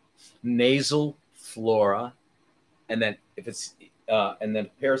flora, nasal flora, and then if it's and then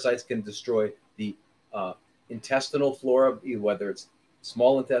parasites can destroy the intestinal flora, whether it's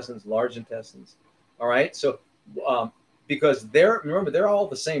small intestines, large intestines. All right, so because remember they're all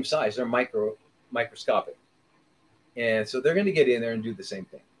the same size, they're microscopic, and so they're going to get in there and do the same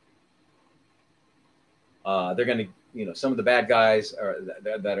thing. They're going to, some of the bad guys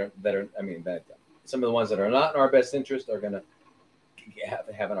that are bad guys. Some of the ones that are not in our best interest are going to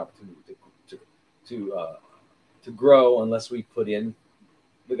have an opportunity to grow unless we put in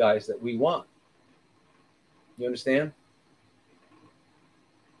the guys that we want. You understand?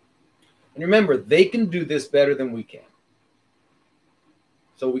 And remember, they can do this better than we can.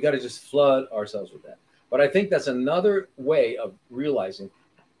 So we got to just flood ourselves with that. But I think that's another way of realizing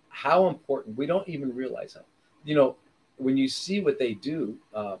how important, we don't even realize how, when you see what they do,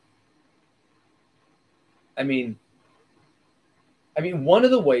 one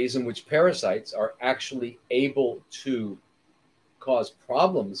of the ways in which parasites are actually able to cause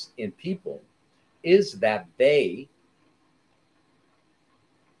problems in people is that they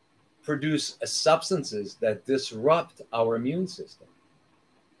produce substances that disrupt our immune system.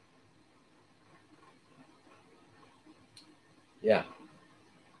 Yeah.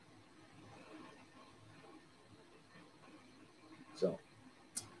 So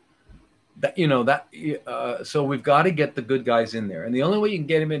so we've got to get the good guys in there, and the only way you can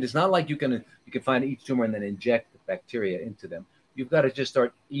get them in is not like you can find each tumor and then inject the bacteria into them. You've got to just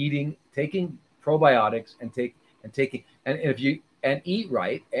start taking probiotics and eat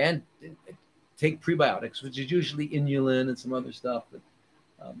right and take prebiotics, which is usually inulin and some other stuff,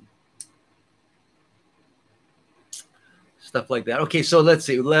 stuff like that. Okay, so let's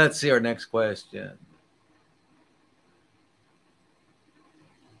see our next question.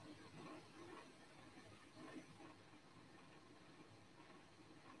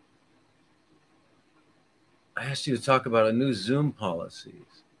 I asked you to talk about a new Zoom policies.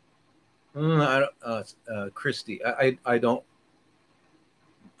 Christy, I don't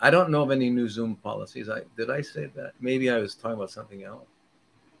know of any new Zoom policies. Did I say that? Maybe I was talking about something else.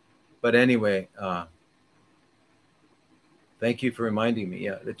 But anyway, thank you for reminding me.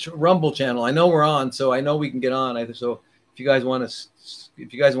 Yeah, the Rumble channel. I know we're on, so I know we can get on. So if you guys want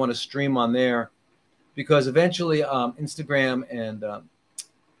to stream on there, because eventually Instagram and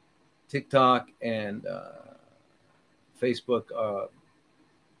TikTok and Facebook are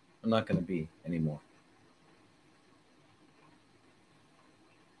not going to be anymore.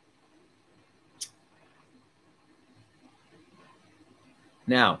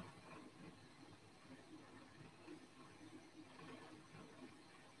 Now,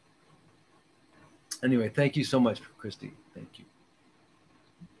 anyway, thank you so much, Christy. Thank you.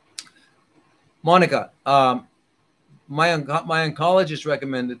 Monica, my oncologist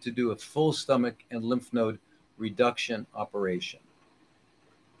recommended to do a full stomach and lymph node reduction operation.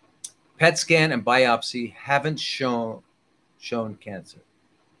 PET scan and biopsy haven't shown cancer.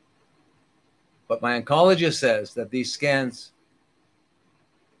 But my oncologist says that these scans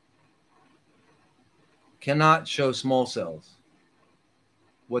cannot show small cells.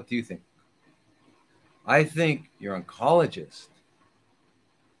 What do you think? I think your oncologist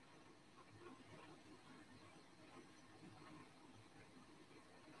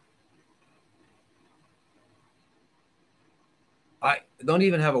I don't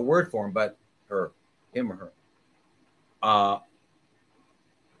even have a word for him, but him or her.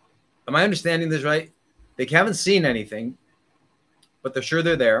 Am I understanding this right? They haven't seen anything, but they're sure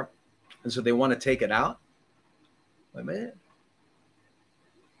they're there. And so they want to take it out. Wait a minute.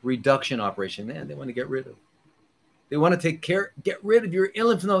 Reduction operation, man. They want to get rid of. They want to get rid of your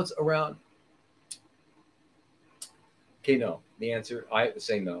lymph nodes around. Okay, no. The answer, I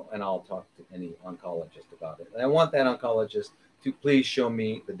say no, and I'll talk to any oncologist about it. And I want that oncologist to please show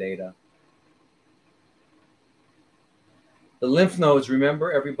me the data. The lymph nodes,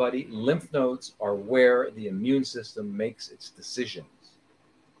 remember everybody, lymph nodes are where the immune system makes its decisions.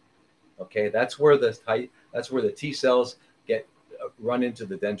 Okay, that's where the T cells get run into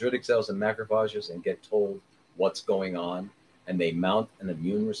the dendritic cells and macrophages and get told what's going on, and they mount an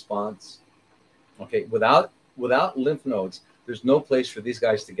immune response. Okay, without lymph nodes, there's no place for these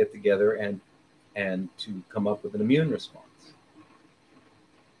guys to get together and to come up with an immune response.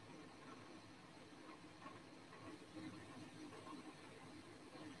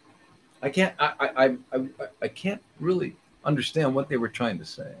 I can't really understand what they were trying to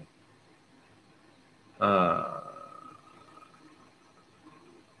say.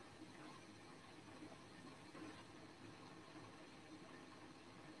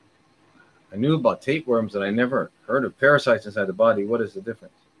 I knew about tapeworms, and I never heard of parasites inside the body. What is the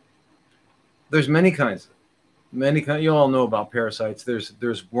difference? There's many kinds. You all know about parasites.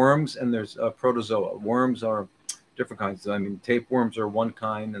 There's worms and there's protozoa. Worms are different kinds. I mean, tapeworms are one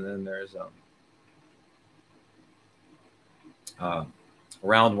kind, and then there's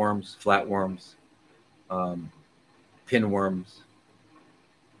roundworms, flatworms, pinworms,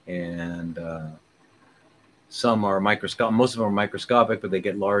 and some are microscopic. Most of them are microscopic, but they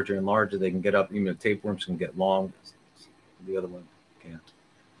get larger and larger. They can get up. Tapeworms can get long. The other one can't.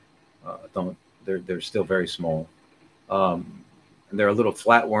 They're still very small. And there are little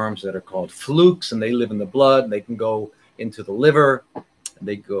flatworms that are called flukes, and they live in the blood. And they can go into the liver, and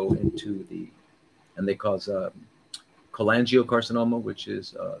they go into and they cause cholangiocarcinoma, which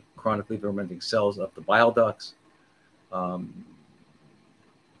is chronically fermenting cells up the bile ducts. And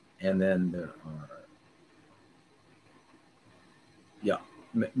then there are,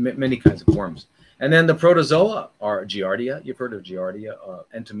 many kinds of worms. And then the protozoa are Giardia. You've heard of Giardia,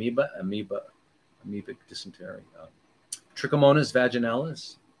 amoebic dysentery. Trichomonas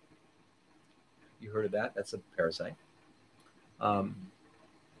vaginalis. You heard of that? That's a parasite. Babesia,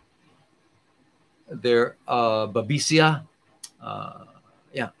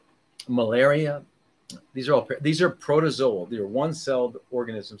 malaria. These are protozoal. They are one-celled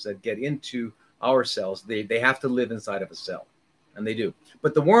organisms that get into our cells. They have to live inside of a cell, and they do.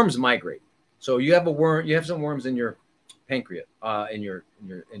 But the worms migrate. So you have some worms in your pancreas, in your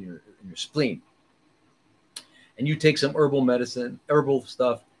spleen, and you take some herbal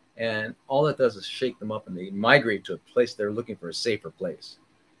stuff, and all it does is shake them up, and they migrate to a place they're looking for, a safer place,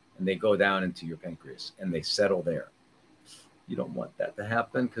 and they go down into your pancreas and they settle there. You don't want that to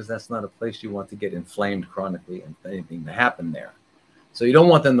happen, because that's not a place you want to get inflamed chronically and anything to happen there. So you don't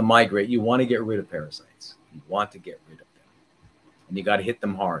want them to migrate. You want to get rid of parasites. You want to get rid of them, and you got to hit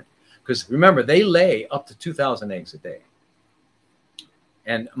them hard, because remember, they lay up to 2,000 eggs a day,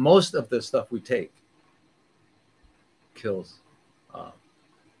 and most of the stuff we take kills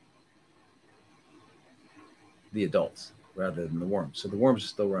the adults rather than the worms. So the worms are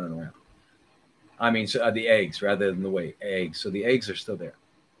still running around. I mean, so the eggs rather than the eggs. So the eggs are still there.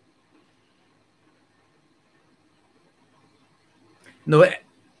 No,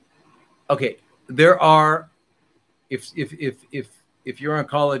 okay. There are, if you're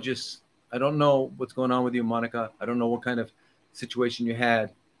oncologists, I don't know what's going on with you, Monica. I don't know what kind of situation you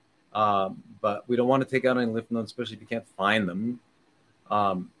had, but we don't want to take out any lymph nodes, especially if you can't find them.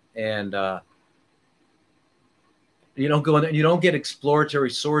 You don't go in there, you don't get exploratory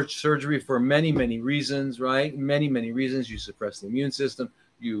surgery for many reasons, right? Many reasons. You suppress the immune system.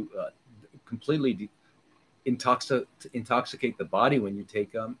 You completely intoxicate the body when you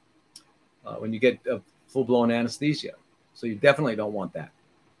take when you get a full-blown anesthesia. So you definitely don't want that.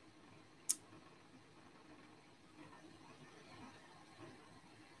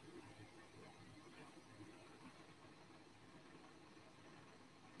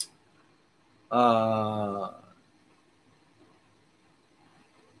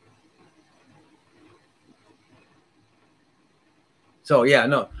 So yeah,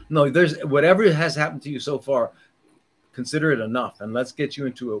 no, there's whatever has happened to you so far, consider it enough, and let's get you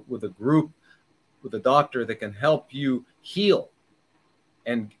into with a group, with a doctor that can help you heal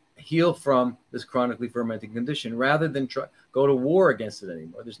from this chronically fermenting condition, rather than go to war against it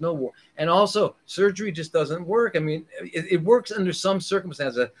anymore. There's no war. And also, surgery just doesn't work. I mean, it works under some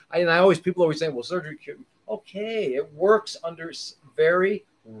circumstances. People always say, well, surgery, okay, it works under very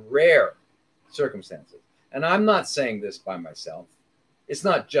rare circumstances. And I'm not saying this by myself. It's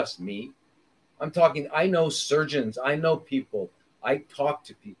not just me. I know surgeons, I know people, I talk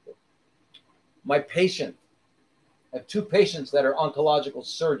to people. I have 2 patients that are oncological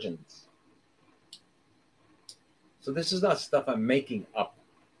surgeons. So this is not stuff I'm making up.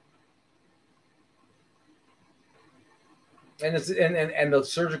 And the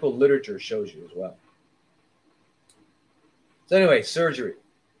surgical literature shows you as well. So anyway, surgery.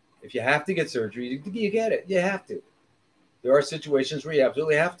 If you have to get surgery, you get it. You have to. There are situations where you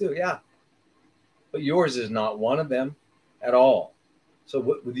absolutely have to, yeah. But yours is not one of them at all. So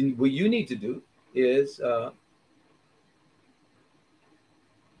what you need to do is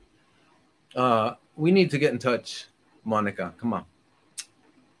We need to get in touch, Monica. Come on.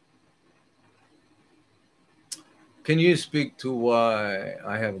 Can you speak to why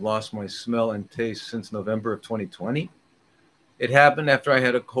I have lost my smell and taste since November of 2020? It happened after I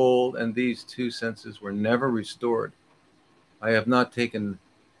had a cold, and these two senses were never restored. I have not taken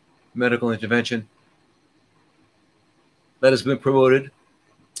medical intervention that has been promoted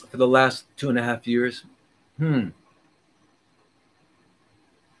for the last 2.5 years.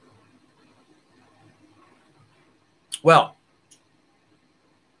 Well,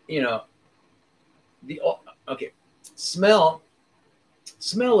 okay, smell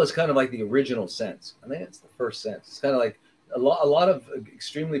is kind of like the original sense. I think it's the first sense. It's kind of like a lot of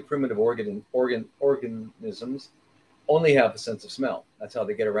extremely primitive organisms only have the sense of smell. That's how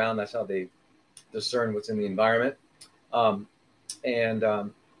they get around. That's how they discern what's in the environment. And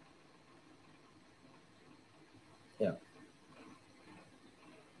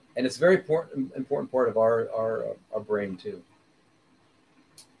it's a very important part of our brain too.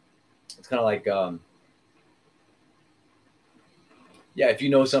 It's kind of like if you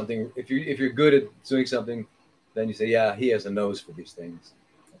know something, if you're good at doing something, then you say, yeah, he has a nose for these things.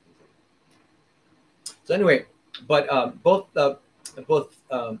 So anyway, but both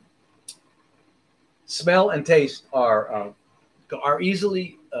smell and taste are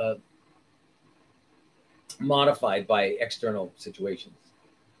easily modified by external situations.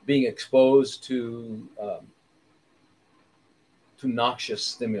 Being exposed to noxious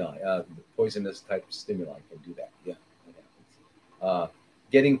stimuli, poisonous type stimuli can do that. Yeah,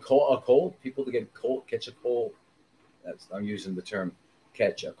 getting a cold. People that get cold, catch a cold. I'm using the term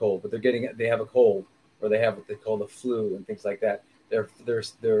catch a cold, but they have a cold, or they have what they call the flu and things like that. Their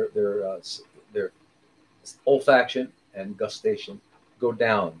olfaction and gustation go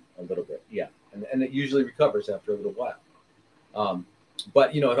down a little bit. Yeah, and it usually recovers after a little while.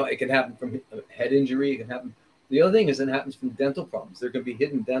 But it can happen from head injury. It can happen. The other thing is, it happens from dental problems. There can be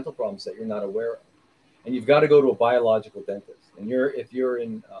hidden dental problems that you're not aware of, and you've got to go to a biological dentist. And if you're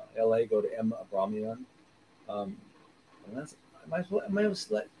in LA, go to Emma Abramian.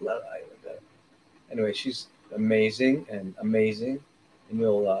 Anyway, she's amazing, and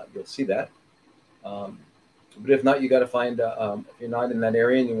you'll see that. But if not, you got to find. If you're not in that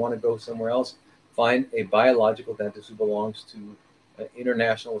area and you want to go somewhere else, find a biological dentist who belongs to an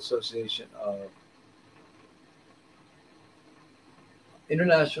International Association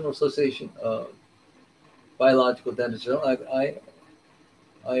of Biological Dentists, like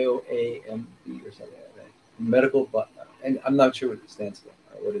IOAMB or something like that. Medical, and I'm not sure what it stands for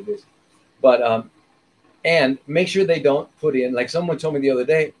or what it is, but and make sure they don't put in, like someone told me the other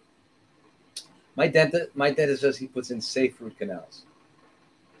day. My dentist says he puts in safe root canals.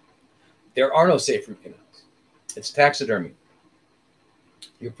 There are no safe root canals. It's taxidermy.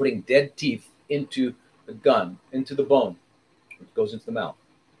 You're putting dead teeth into the gun, into the bone, which goes into the mouth.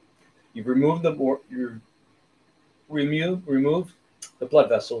 You've removed you remove the blood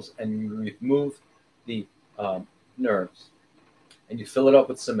vessels, and you remove the nerves, and you fill it up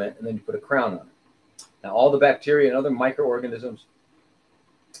with cement, and then you put a crown on it. Now, all the bacteria and other microorganisms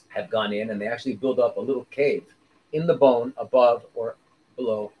have gone in, and they actually build up a little cave in the bone above or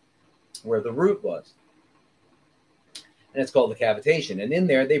below where the root was. And it's called the cavitation. And in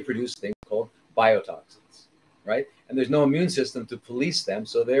there, they produce things called biotoxins, right? And there's no immune system to police them,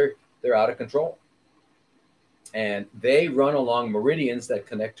 so they're out of control. And they run along meridians that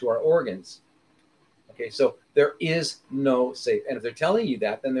connect to our organs. Okay, so there is no safe. And if they're telling you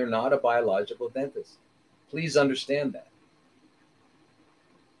that, then they're not a biological dentist. Please understand that.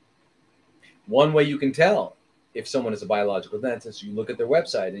 One way you can tell if someone is a biological dentist, you look at their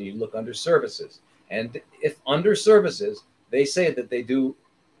website and you look under services. And if under services, they say that they do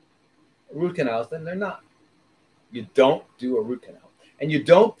root canals, then they're not. You don't do a root canal. And you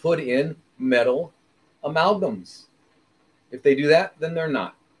don't put in metal amalgams. If they do that, then they're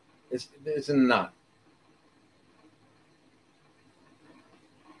not. It's not.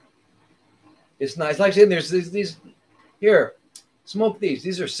 It's not. It's like saying there's these here, smoke these.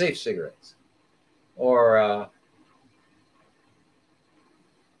 These are safe cigarettes. Or I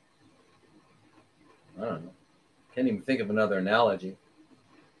don't know. Can't even think of another analogy.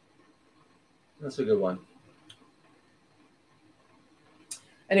 That's a good one.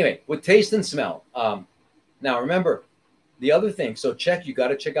 Anyway, with taste and smell. Now remember, the other thing. So you got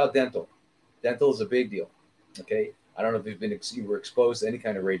to check out dental. Dental is a big deal. Okay. I don't know if you were exposed to any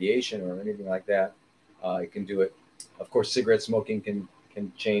kind of radiation or anything like that. It can do it. Of course, cigarette smoking can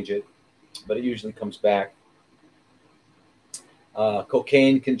change it, but it usually comes back.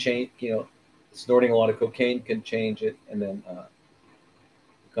 Cocaine can change. Snorting a lot of cocaine can change it, and then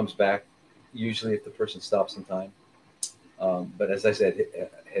it comes back. usually if the person stops in time. But as I said,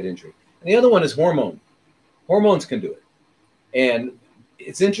 head injury. And the other one is hormone. Hormones can do it. And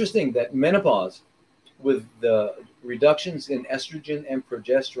it's interesting that menopause, with the reductions in estrogen and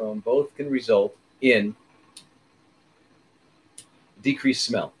progesterone, both can result in decreased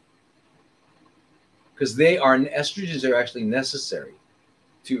smell. Because estrogens are actually necessary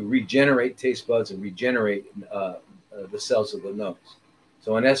to regenerate taste buds and regenerate the cells of the nose.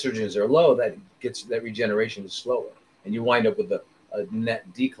 So when estrogens are low, that regeneration is slower, and you wind up with a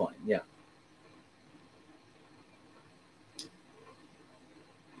net decline. Yeah.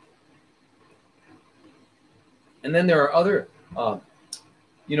 And then there are other,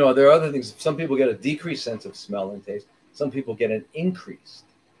 there are other things. Some people get a decreased sense of smell and taste. Some people get an increased,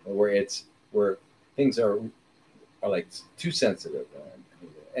 where things are like too sensitive.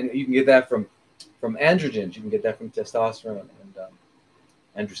 And you can get that from androgens. You can get that from testosterone and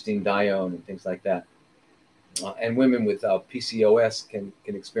androstenedione and things like that. And women with PCOS can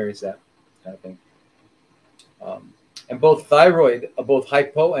experience that kind of thing. And both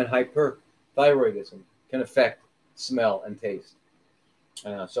hypo and hyperthyroidism can affect smell and taste.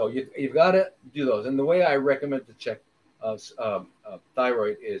 So you've got to do those. And the way I recommend to check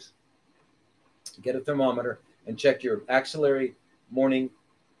thyroid is get a thermometer and check your axillary morning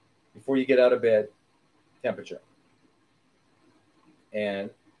before you get out of bed temperature. And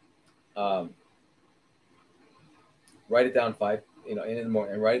write it down in the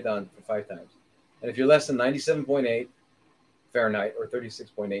morning, and write it down for 5 times. And if you're less than 97.8 Fahrenheit or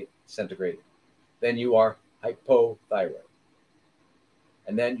 36.8 centigrade, then you are hypothyroid.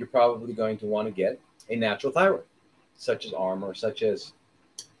 And then you're probably going to want to get a natural thyroid, such as Armour, such as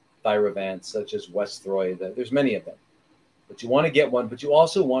Thyrovant, such as Westroid. There's many of them. But you want to get one, but you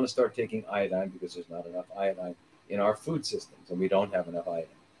also want to start taking iodine, because there's not enough iodine in our food systems, and we don't have enough iodine.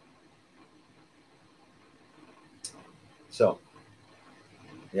 So,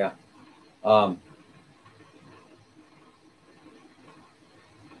 yeah.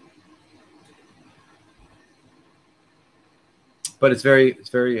 But it's very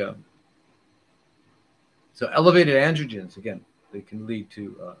so elevated androgens, again, they can lead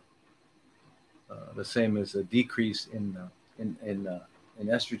to the same as a decrease in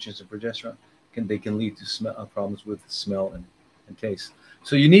estrogens and progesterone. They can lead to problems with smell and taste.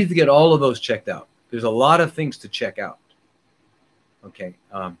 So you need to get all of those checked out. There's a lot of things to check out. Okay,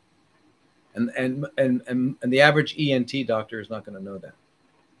 and the average ENT doctor is not going to know that.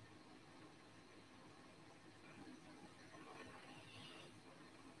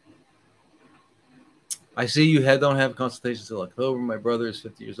 I see you don't have consultations till October. My brother is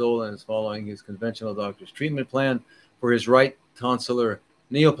 50 years old and is following his conventional doctor's treatment plan for his right tonsillar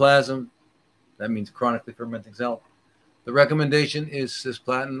neoplasm. That means chronically fermenting cell. The recommendation is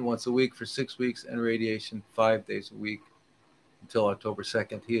cisplatin once a week for 6 weeks and radiation 5 days a week until October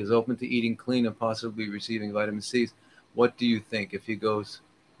 2nd. He is open to eating clean and possibly receiving vitamin C's. What do you think if he goes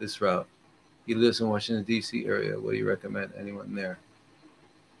this route? He lives in Washington, D.C. area. What do you recommend? Anyone there?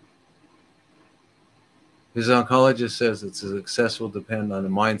 His oncologist says its success will depend on the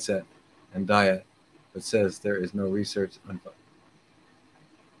mindset and diet, but says there is no research on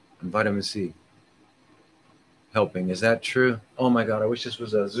vitamin C helping. Is that true? Oh my God, I wish this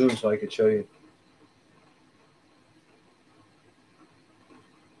was a Zoom so I could show you.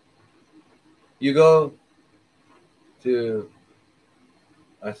 You go to,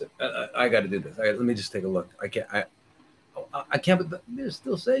 I got to do this. Let me just take a look. I can't, but they're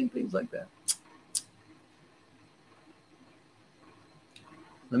still saying things like that.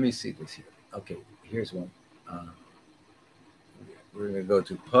 Let me see this here. Okay, here's one. We're going to go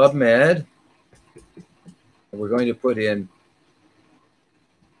to PubMed. And we're going to put in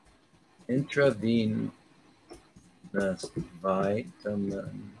intravenous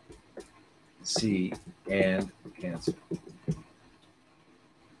vitamin C and cancer.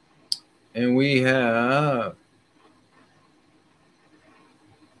 And we have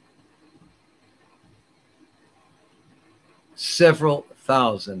several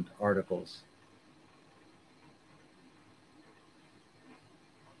thousand articles.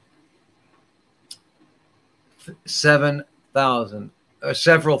 Several thousand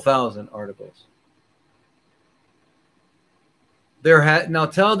articles. Now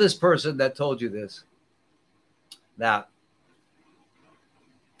tell this person that told you this that,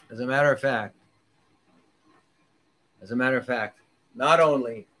 as a matter of fact, not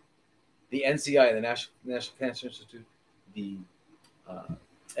only the NCI, the National Cancer Institute, the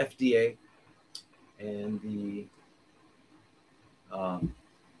FDA, and the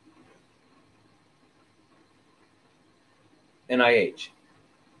NIH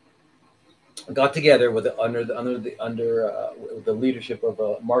got together with under the leadership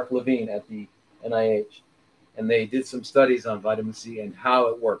of Mark Levine at the NIH, and they did some studies on vitamin C and how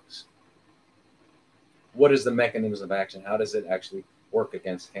it works. What is the mechanism of action? How does it actually work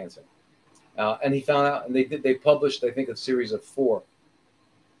against cancer? And he found out, and they published, I think, a series of 4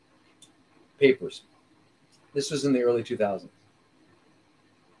 papers. This was in the early 2000s.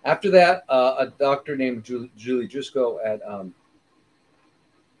 After that, a doctor named Julie Driscoll at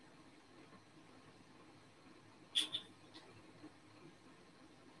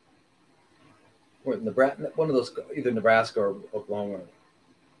Nebraska, one of those, either Nebraska or Oklahoma.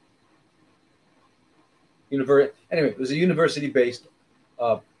 Anyway, it was a university-based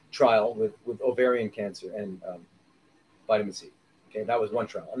trial with ovarian cancer and vitamin C. Okay, that was one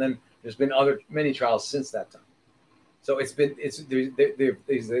trial, and then there's been many trials since that time. So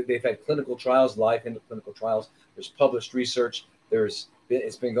they've had clinical trials, live clinical trials. There's published research.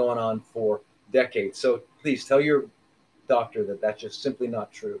 It's been going on for decades. So please tell your doctor that that's just simply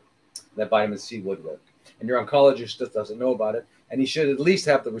not true, that vitamin C would work. And your oncologist just doesn't know about it. And he should at least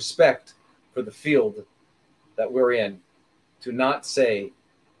have the respect for the field that we're in to not say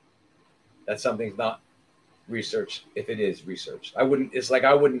that something's not research if it is research. It's like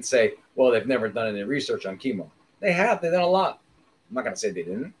I wouldn't say, well, they've never done any research on chemo. They've done a lot. I'm not going to say they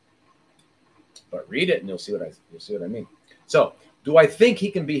didn't, but read it and you'll see what I mean. So, do I think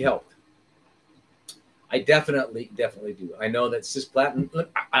he can be helped? I definitely do. I know that cisplatin, look,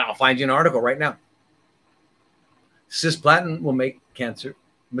 I'll find you an article right now. Cisplatin will make cancer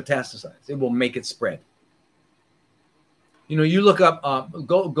metastasize. It will make it spread. You know, you look up,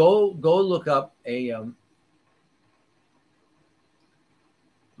 go look up a,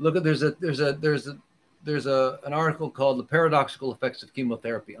 look at, there's an article called The Paradoxical Effects of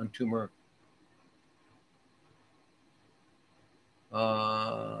Chemotherapy on Tumor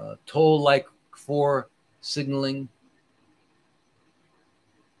toll-like 4 signaling.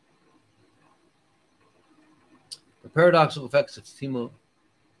 The paradoxical effects of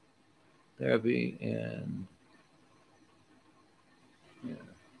chemotherapy and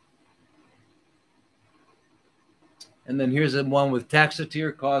and then here's the one with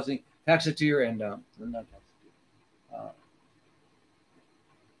Taxotere and not Taxotere.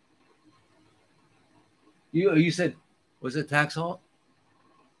 You said, was it Taxol?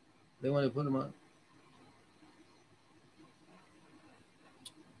 They want to put them on.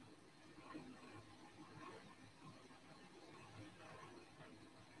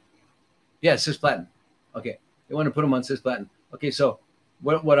 Yeah, cisplatin. Okay, they want to put them on cisplatin. Okay, so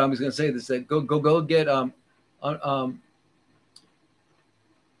what I was going to say is that go get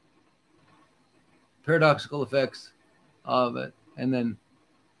paradoxical effects of it, and then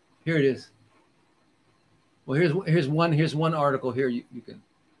here it is. Well, here's one article here. You can.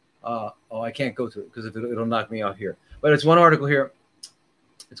 I can't go to it because it'll knock me out here. But it's one article here.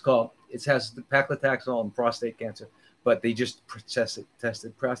 It has the paclitaxel and prostate cancer, but they just tested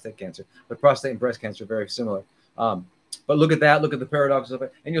prostate cancer. But prostate and breast cancer are very similar. But look at that. Look at the paradox of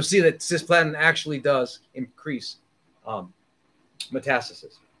it, and you'll see that cisplatin actually does increase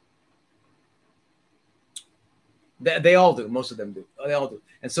metastasis. They all do. Most of them do. They all do.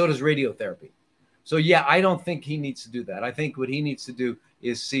 And so does radiotherapy. So yeah, I don't think he needs to do that. I think what he needs to do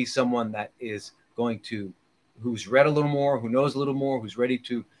is see someone that is who's read a little more, who knows a little more, who's ready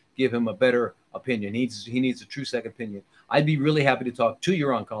to give him a better opinion. He needs a true second opinion. I'd be really happy to talk to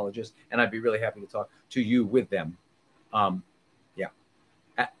your oncologist, and I'd be really happy to talk to you with them.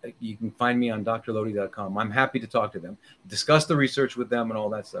 You can find me on drlodi.com. I'm happy to talk to them, discuss the research with them and all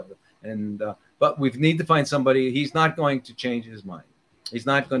that stuff. And but we need to find somebody. He's not going to change his mind. He's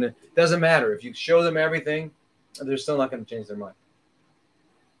not going to. Doesn't matter if you show them everything, they're still not going to change their mind.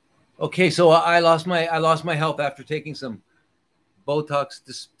 Okay, so I lost my health after taking some Botox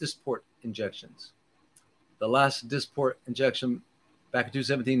Dysport injections. The last Dysport injection back in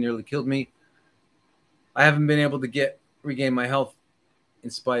 2017 nearly killed me. I haven't been able to regain my health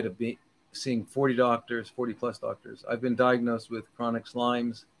in spite of seeing 40 plus doctors. I've been diagnosed with chronic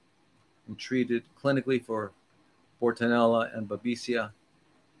Lyme's and treated clinically for Bortonella and Babesia.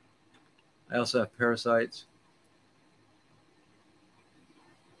 I also have parasites.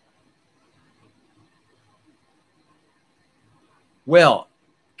 Well,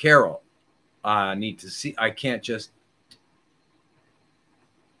 Carol, I need to see. I can't just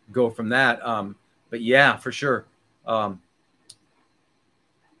go from that. But yeah, for sure.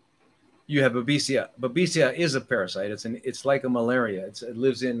 You have Babesia. Babesia is a parasite. It's like a malaria. It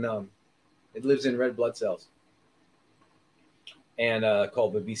lives in red blood cells, and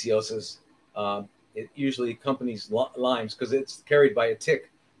called babesiosis. It usually accompanies Lyme's because it's carried by a tick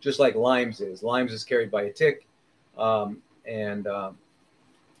just like Lyme's is. Lyme's is carried by a tick, and the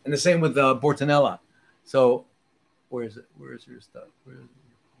same with Bortonella. So, where is it? Where is your stuff? Where is it?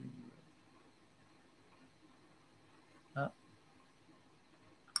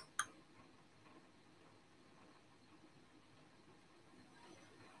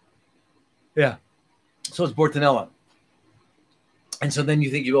 Yeah. So it's Bortonella. And so then you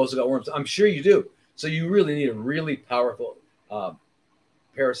think you've also got worms. I'm sure you do. So you really need a really powerful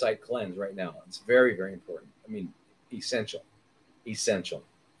parasite cleanse right now. It's very, very important. I mean, essential. Essential.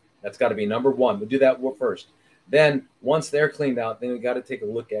 That's got to be number one. We'll do that first. Then once they're cleaned out, then we got to take a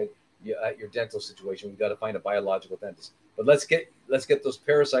look at your dental situation. We've got to find a biological dentist. But let's get those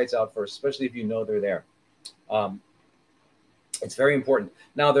parasites out first, especially if you know they're there. It's very important.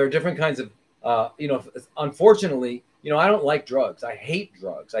 Now, there are different kinds of, unfortunately, I don't like drugs. I hate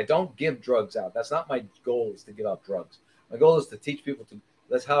drugs. I don't give drugs out. That's not my goal, is to give out drugs. My goal is to teach people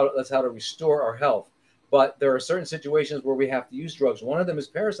that's how to restore our health. But there are certain situations where we have to use drugs. One of them is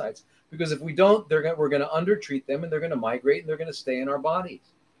parasites, because if we don't, we're going to undertreat them, and they're going to migrate, and they're going to stay in our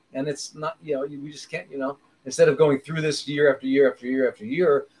bodies. And it's not, we just can't, instead of going through this year after year after year after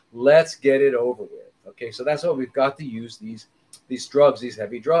year, let's get it over with. Okay, so that's why we've got to use these drugs, these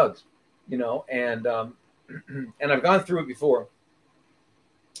heavy drugs, and I've gone through it before.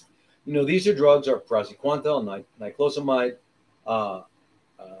 These drugs are praziquantel, niclosamide,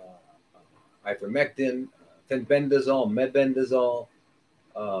 ivermectin, fenbendazole, medbendazole,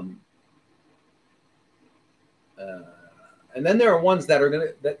 and then there are ones that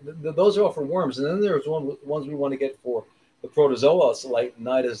are those are all for worms, and then there's ones we want to get for the protozoa, like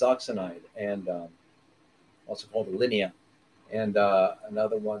nitazoxanide, and also called Linea, and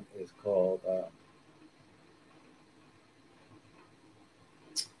another one is called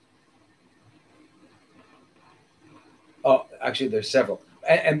actually there's several,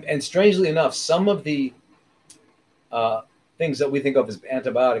 and strangely enough, some of the things that we think of as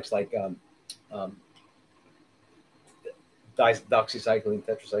antibiotics, like doxycycline,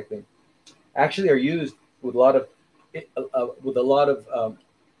 tetracycline, actually are used with a lot of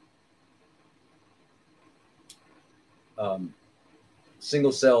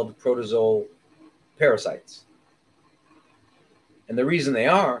single-celled protozoal parasites. And the reason they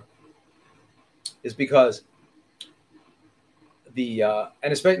are is because and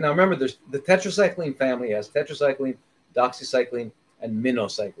especially now, remember, there's the tetracycline family has tetracycline, doxycycline, and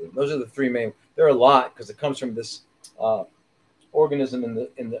minocycline. Those are the three main. There are a lot because it comes from this organism in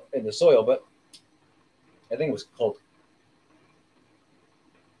the soil, but I think it was called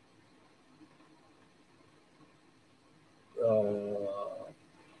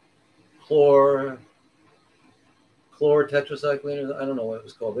chlor tetracycline. I don't know what it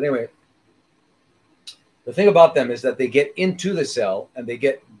was called, but anyway, the thing about them is that they get into the cell and they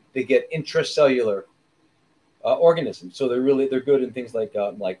get intracellular organisms. So they're good in things like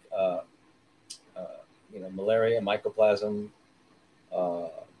malaria, mycoplasma,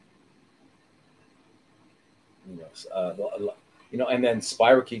 and then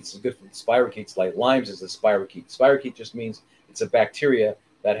spirochetes is good for spirochetes. Like Lyme's is a spirochete. Spirochete just means it's a bacteria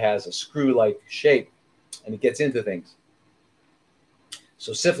that has a screw-like shape, and it gets into things.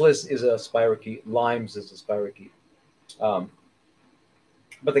 So syphilis is a spirochete. Lyme's is a spirochete.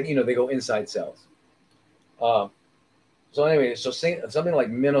 But they go inside cells. So anyway, so something like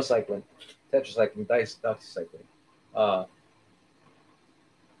minocycline, tetracycline, doxycycline,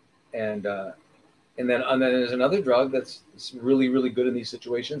 and then there's another drug that's really, really good in these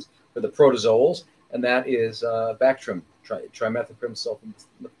situations for the protozoals, and that is Bactrim, trimethoprim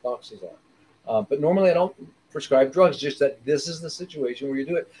sulfamethoxazole. But normally I don't prescribe drugs, just that this is the situation where you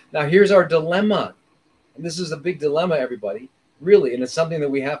do it. Now here's our dilemma, and this is a big dilemma, everybody, really, and it's something that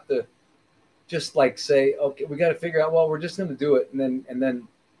we have to just like say, okay, we got to figure out, well, we're just going to do it, and then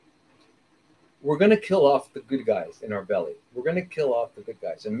we're going to kill off the good guys in our belly. We're going to kill off the good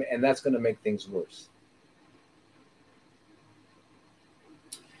guys, and that's going to make things worse.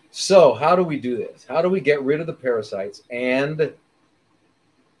 So how do we do this? How do we get rid of the parasites and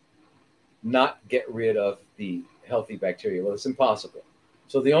not get rid of the healthy bacteria? Well, it's impossible.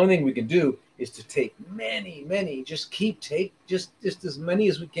 So the only thing we can do is to take many, just as many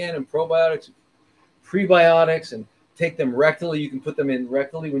as we can in probiotics, prebiotics, and take them rectally. You can put them in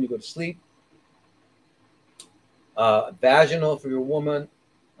rectally when you go to sleep. Vaginal for your woman.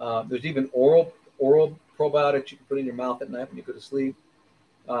 There's even oral probiotics you can put in your mouth at night when you go to sleep.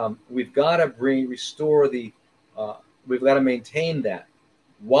 We've got to restore we've got to maintain that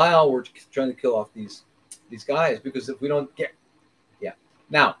while we're trying to kill off these guys, because if we don't get,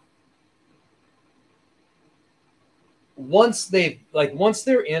 now, once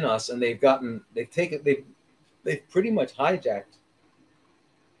they're in us and they've pretty much hijacked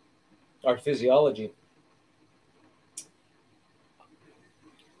our physiology.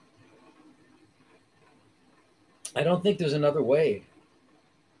 I don't think there's another way.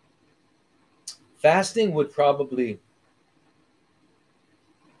 Fasting would probably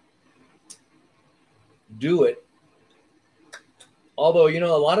do it. Although, you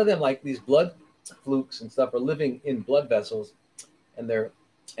know, a lot of them, like these blood flukes and stuff, are living in blood vessels, and they're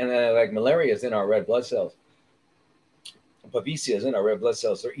like malaria is in our red blood cells. Babesia is in our red blood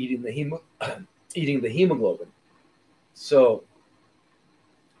cells. They're eating the hemoglobin. So,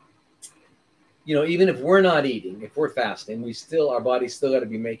 you know, even if we're not eating, if we're fasting, our body's still got to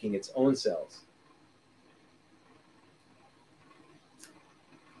be making its own cells.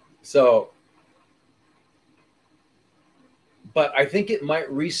 So, but I think it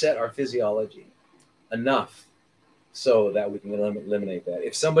might reset our physiology enough so that we can eliminate that.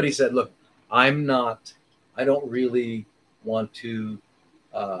 If somebody said, look, I don't really want to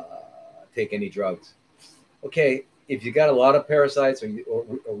take any drugs. Okay, if you got a lot of parasites, or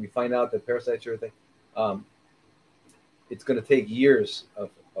we find out that parasites are a thing, it's going to take years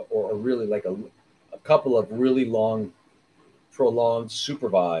or really like a couple of really long, prolonged,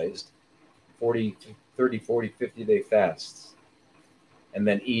 supervised 40, 30, 40, 50-day fasts, and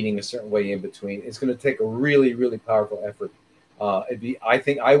then eating a certain way in between. It's going to take a really, really powerful effort. I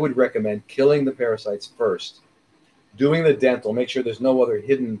think I would recommend killing the parasites first, doing the dental, make sure there's no other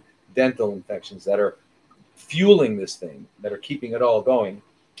hidden dental infections that are fueling this thing, that are keeping it all going,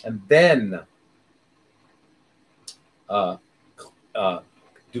 and then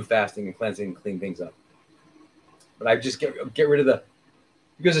do fasting and cleansing and clean things up. But I just get rid of the,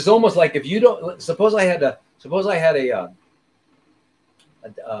 because it's almost like if you don't, suppose I had a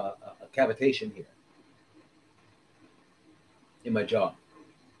cavitation here in my jaw,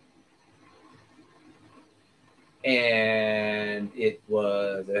 and it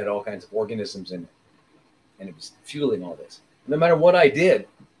had all kinds of organisms in it, and it was fueling all this. No matter what I did,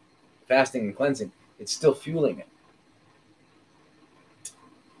 fasting and cleansing, it's still fueling it.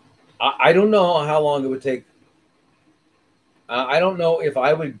 I don't know how long it would take. I don't know if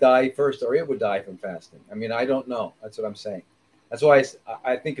I would die first or it would die from fasting. I mean, I don't know. That's what I'm saying. That's why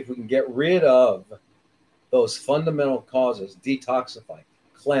I think if we can get rid of those fundamental causes, detoxify,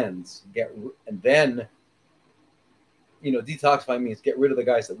 cleanse, and then, you know, detoxify means get rid of the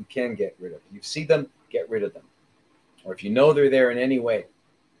guys that we can get rid of. You see them, get rid of them. Or if you know they're there in any way.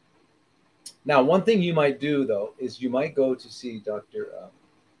 Now, one thing you might do, though, is you might go to see Dr.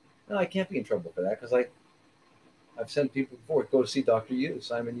 No, I can't be in trouble for that, because I've sent people before. Go to see Dr. Yu,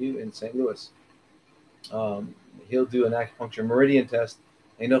 Simon Yu in St. Louis. He'll do an acupuncture meridian test,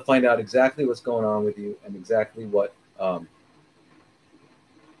 and he'll find out exactly what's going on with you and exactly what the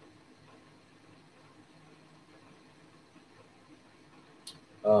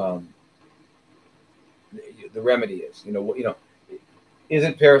remedy is. You know, is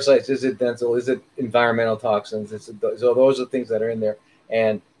it parasites? Is it dental? Is it environmental toxins? So those are things that are in there.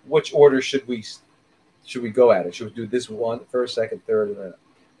 And which order should we go at it? Should we do this one first, second, third?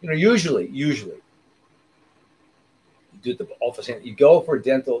 You know, usually you do the ultrasound. You go for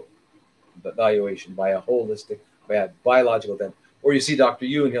dental evaluation by a holistic, by a biological dental, or you see Dr.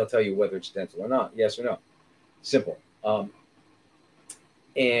 Yu and he'll tell you whether it's dental or not. Yes or no. Simple. Or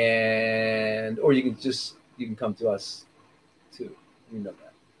you can come to us too. You know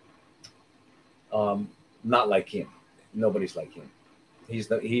that. Not like him. Nobody's like him. He's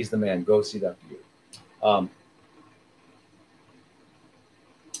the man. Go see Dr. Yu.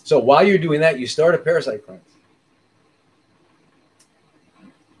 So while you're doing that, you start a parasite cleanse.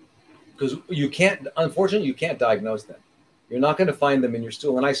 Because unfortunately, you can't diagnose them. You're not going to find them in your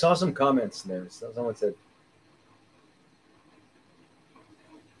stool. And I saw some comments there.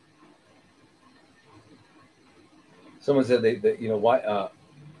 Someone said, they you know, why?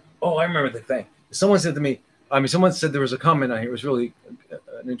 Oh, I remember the thing. Someone said to me, someone said there was a comment on here. It was really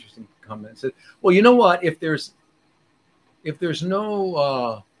an interesting comment. It said, well, you know what? If there's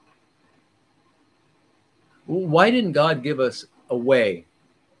no, why didn't God give us a way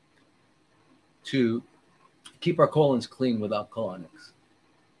to keep our colons clean without colonics?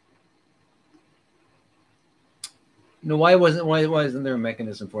 You know, why isn't there a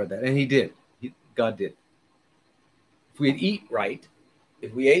mechanism for that? And he did. God did. If we'd eat right,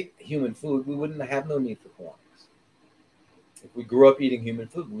 if we ate human food, we wouldn't have no need for colonics. If we grew up eating human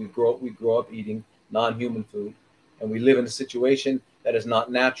food, we grow up eating non-human food, and we live in a situation that is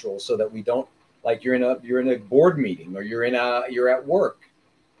not natural, so that we don't, like, you're in a board meeting, or you're at work,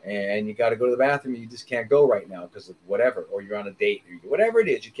 and you got to go to the bathroom, and you just can't go right now because of whatever, or you're on a date, or whatever it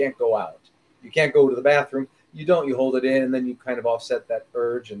is, you can't go out. You can't go to the bathroom. You hold it in, and then you kind of offset that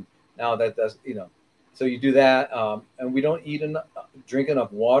urge, and now that does, so you do that, and we don't drink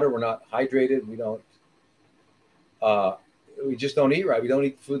enough water. We're not hydrated. We just don't eat right. We don't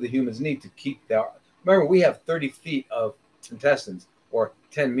eat the food that humans need to keep that. Remember, we have 30 feet of intestines, or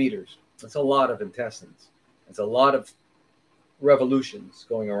 10 meters. That's a lot of intestines. It's a lot of revolutions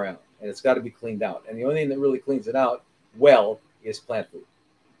going around, and it's got to be cleaned out. And the only thing that really cleans it out well is plant food.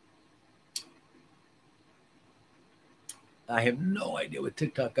 I have no idea what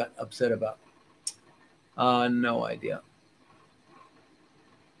TikTok got upset about. No idea.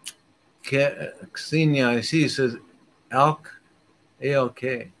 Xenia, I see, it says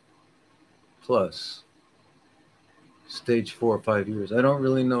ALK plus stage 4 or 5 years. I don't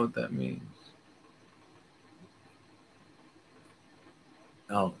really know what that means.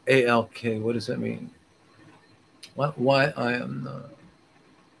 ALK, what does that mean? Why I am not?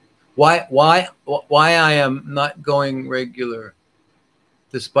 Why I am not going regular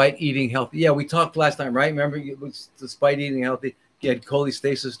despite eating healthy? Yeah, we talked last time, right? Remember, it was despite eating healthy, you had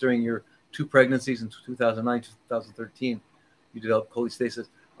cholestasis during your 2 pregnancies in 2009, 2013. You developed cholestasis.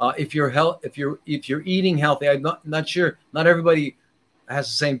 If you're eating healthy, I'm not sure. Not everybody has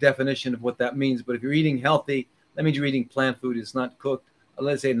the same definition of what that means. But if you're eating healthy, that means you're eating plant food. It's not cooked.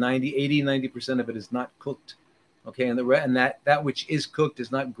 Let's say 90% of it is not cooked. Okay, and that which is cooked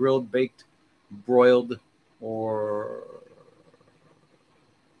is not grilled, baked, broiled, or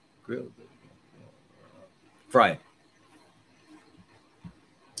fried.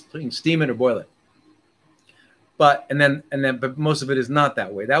 So you can steam it or boil it. But most of it is not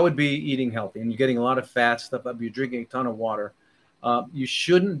that way. That would be eating healthy, and you're getting a lot of fat stuff up. You're drinking a ton of water. You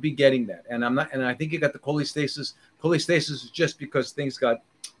shouldn't be getting that. And I think you got the cholestasis. Cholestasis is just because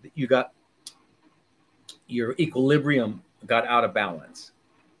your equilibrium got out of balance.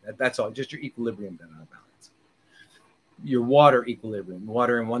 That's all. Just your equilibrium got out of balance. Your water equilibrium.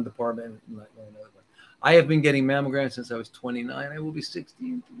 Water in one department, not in another. I have been getting mammograms since I was 29. I will be 60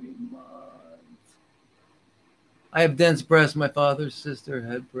 in 3 months. I have dense breasts. My father's sister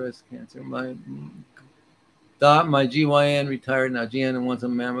had breast cancer. My GYN retired now. GYN wants a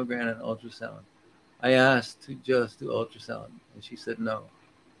mammogram and ultrasound. I asked to just do ultrasound, and she said no.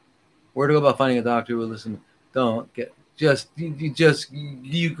 Where to go about finding a doctor who will listen? Don't get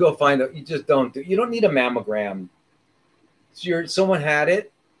you go find out. You just don't do. You don't need a mammogram. Someone had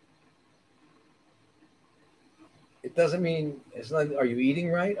it. It doesn't mean it's not. Are you eating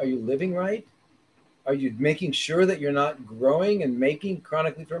right? Are you living right? Are you making sure that you're not growing and making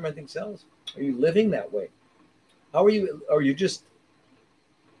chronically fermenting cells? Are you living that way? How are you? Are you just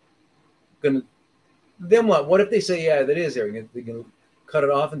gonna? Then what? What if they say, yeah, that is there? They can cut it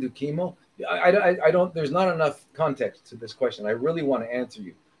off and do chemo. I don't. There's not enough context to this question. I really want to answer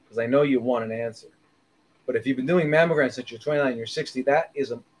you because I know you want an answer. But if you've been doing mammograms since you're 29, you're 60, that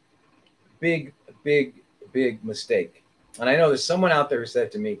is a big mistake. And I know there's someone out there who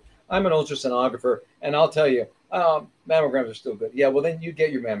said to me, I'm an ultrasonographer, and I'll tell you, mammograms are still good. Yeah, well, then you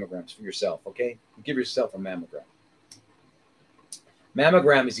get your mammograms for yourself, okay? You give yourself a mammogram.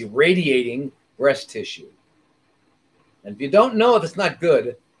 Mammogram is irradiating breast tissue. And if you don't know if it's not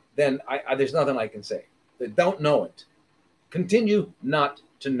good, then there's nothing I can say. But don't know it. Continue not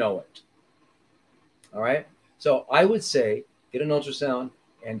to know it. All right? So I would say get an ultrasound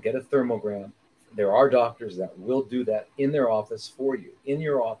and get a thermogram. There are doctors that will do that in their office for you, in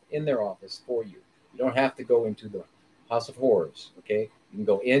their office for you. You don't have to go into the House of Horrors, okay? You can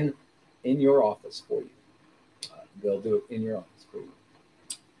go in your office for you. They'll do it in your office for you.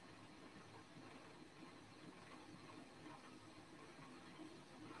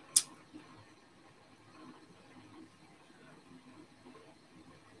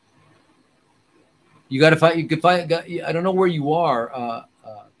 You got to find. You can find. I don't know where you are,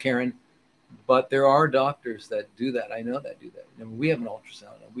 Karen. But there are doctors that do that. I know that do that. And we have an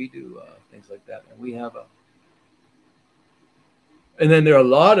ultrasound, and we do things like that. And we have and then there are a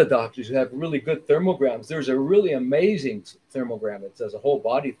lot of doctors who have really good thermograms. There's a really amazing thermogram. It says a whole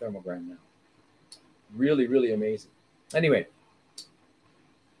body thermogram now. Really, really amazing. Anyway,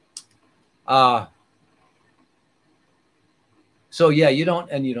 so yeah, you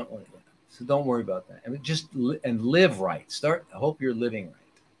don't want to. So don't worry about that. I mean, just live right. I hope you're living right.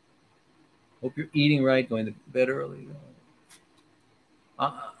 Hope you're eating right, going to bed early.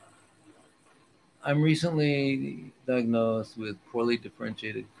 I'm recently diagnosed with poorly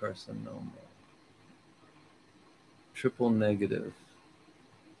differentiated carcinoma. Triple negative.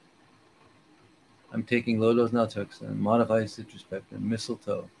 I'm taking low-dose naltrexone, modified citrospectin,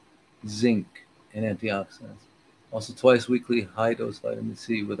 mistletoe, zinc, and antioxidants. Also twice weekly high-dose vitamin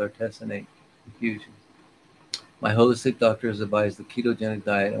C with artesunate infusion. My holistic doctor has advised the ketogenic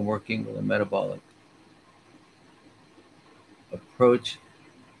diet and working with a metabolic approach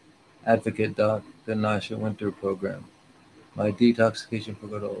advocate Dr. Nasha Winter program. My detoxification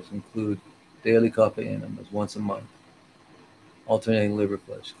protocols include daily coffee enemas once a month, alternating liver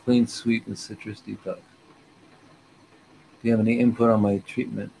flesh, clean, sweet, and citrus detox. Do you have any input on my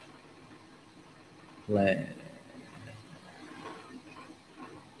treatment plan?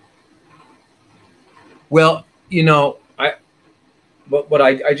 Well, you know, I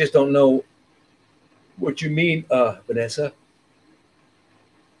just don't know what you mean, Vanessa.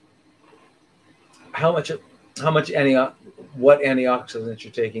 What antioxidants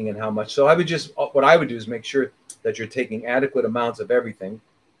you're taking and how much. So what I would do is make sure that you're taking adequate amounts of everything.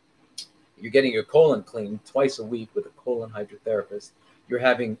 You're getting your colon cleaned twice a week with a colon hydrotherapist. You're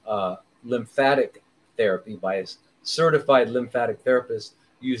having lymphatic therapy by a certified lymphatic therapist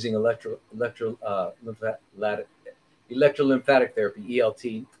using electrolymphatic therapy,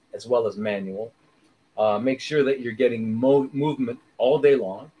 ELT, as well as manual. Make sure that you're getting movement all day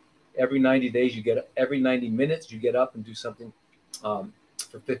long. Every 90 minutes, you get up and do something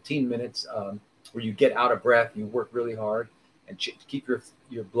for 15 minutes where you get out of breath, you work really hard and keep your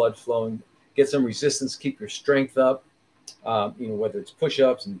blood flowing, get some resistance, keep your strength up, whether it's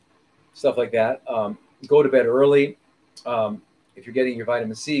push-ups and stuff like that. Go to bed early. If you're getting your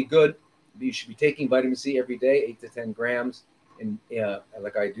vitamin C, good. You should be taking vitamin C every day, 8 to 10 grams, I've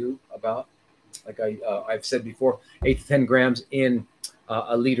said before, 8 to 10 grams in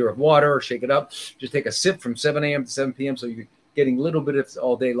a liter of water. Shake it up. Just take a sip from 7 a.m. to 7 p.m. So you're getting a little bit of it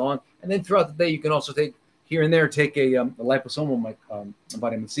all day long. And then throughout the day, you can also take here and there, take a liposomal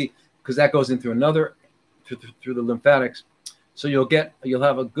vitamin C, because that goes in through through the lymphatics. So you'll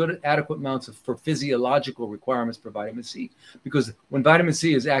have a good adequate amounts for physiological requirements for vitamin C, because when vitamin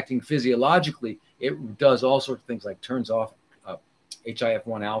C is acting physiologically, it does all sorts of things like turns off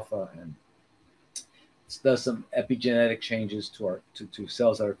HIF-1 alpha and does some epigenetic changes to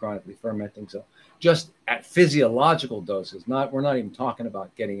cells that are chronically fermenting. So just at physiological doses, we're not even talking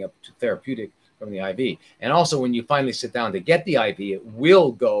about getting up to therapeutic from the IV. And also when you finally sit down to get the IV, it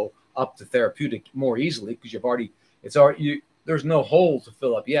will go up to therapeutic more easily because there's no hole to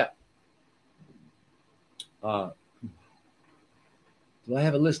fill up yet. Do I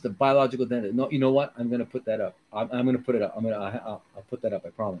have a list of biological dentists? No, you know what? I'm going to put that up. I'm going to put it up. I'll put that up.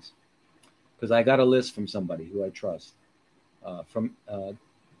 I promise. Because I got a list from somebody who I trust, from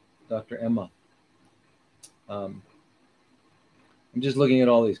Dr. Emma. I'm just looking at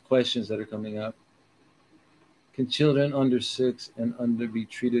all these questions that are coming up. Can children under 6 and under be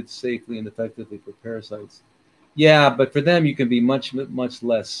treated safely and effectively for parasites? Yeah, but for them, you can be much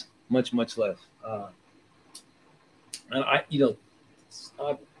less. And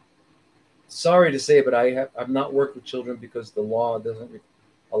I'm sorry to say, but I've not worked with children because the law doesn't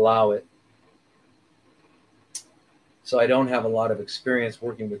allow it. So I don't have a lot of experience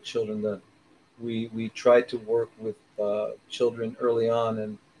working with children. We tried to work with children early on,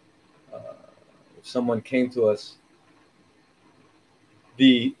 and if someone came to us,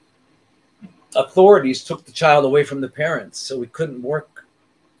 the authorities took the child away from the parents, so we can't work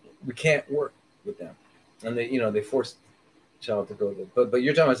with them, and they forced the child to go there. But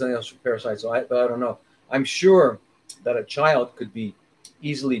you're talking about something else for parasites, so I don't know. I'm sure that a child could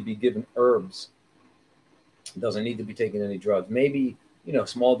easily be given herbs. It doesn't need to be taking any drugs. Maybe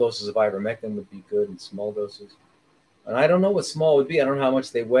small doses of ivermectin would be good, in small doses. And I don't know what small would be. I don't know how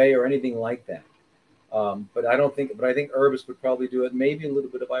much they weigh or anything like that. But I think herbs would probably do it. Maybe a little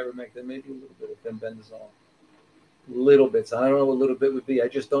bit of ivermectin, maybe a little bit of bendazole, little bits. I don't know what a little bit would be. I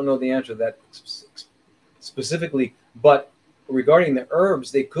just don't know the answer to that specifically. But regarding the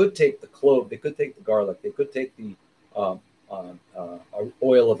herbs, they could take the clove, they could take the garlic, they could take the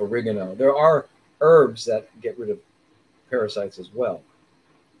oil of oregano. There are herbs that get rid of parasites as well.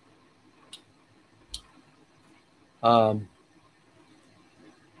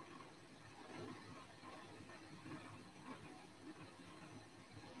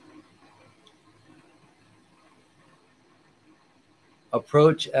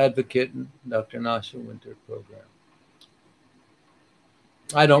 Approach Advocate Dr. Nasha Winter program.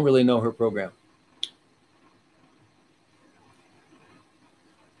 I don't really know her program.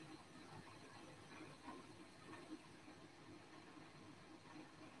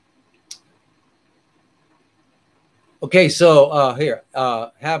 Okay, so here,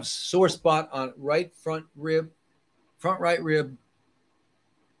 have sore spot on front right rib,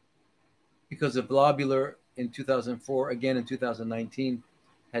 because of globular in 2004, again in 2019,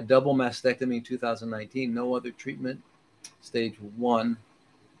 had double mastectomy in 2019, no other treatment, stage 1.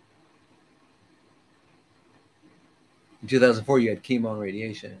 In 2004, you had chemo and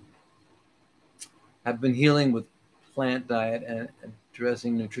radiation. Have been healing with plant diet and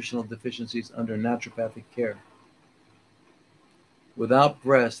addressing nutritional deficiencies under naturopathic care. Without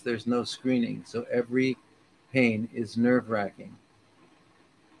breast, there's no screening, so every pain is nerve-wracking.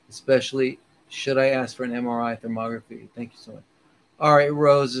 Especially, should I ask for an MRI thermography? Thank you so much. All right,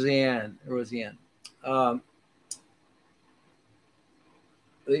 Roseanne.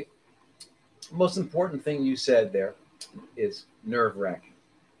 The most important thing you said there is nerve-wracking.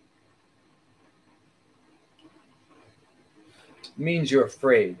 It means you're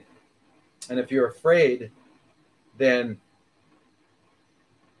afraid. And if you're afraid, then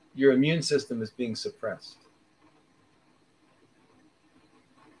your immune system is being suppressed.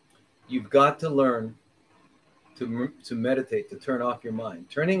 You've got to learn to meditate, to turn off your mind.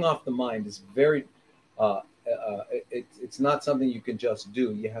 Turning off the mind is very, it's not something you can just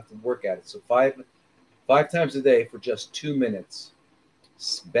do. You have to work at it. So five times a day for just 2 minutes.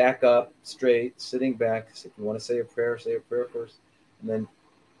 Back up, straight, sitting back. If you want to say a prayer first, and then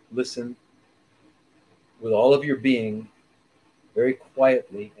listen with all of your being, very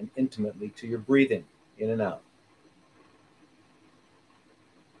quietly and intimately, to your breathing in and out.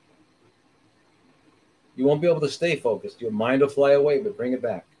 You won't be able to stay focused. Your mind will fly away, but bring it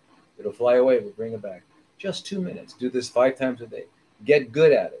back. It'll fly away, but bring it back. Just 2 minutes. Do this 5 times a day. Get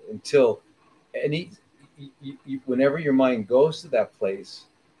good at it until whenever your mind goes to that place,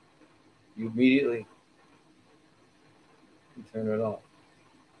 you immediately turn it off.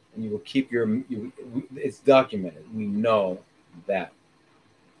 And you will keep it's documented. We know that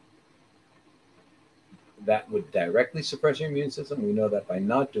would directly suppress your immune system. We know that by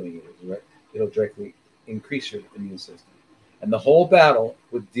not doing it, it'll directly increase your immune system. And the whole battle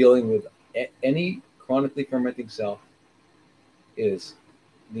with dealing with any chronically fermenting cell is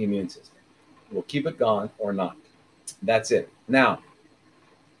the immune system. We'll keep it gone or not. That's it. Now,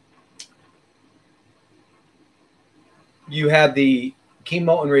 you had the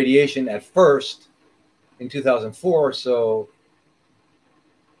chemo and radiation at first in 2004, so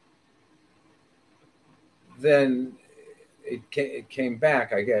then it came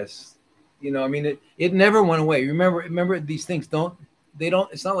back, I guess. You know, I mean, it never went away. Remember, these things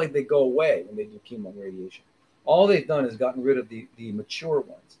it's not like they go away when they do chemo and radiation. All they've done is gotten rid of the mature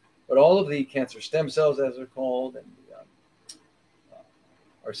ones. But all of the cancer stem cells, as they're called, and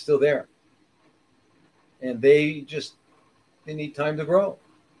are still there. And they need time to grow.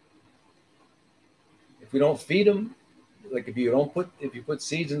 If we don't feed them, like if you put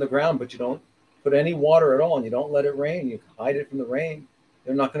seeds in the ground, but you don't put any water at all, and you don't let it rain, you hide it from the rain,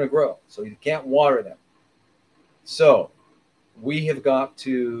 they're not going to grow. So you can't water them. So we have got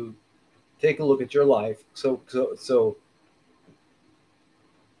to take a look at your life. So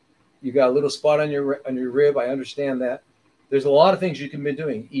you got a little spot on your rib. I understand that. There's a lot of things you can be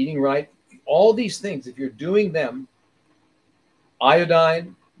doing. Eating right. All these things, if you're doing them,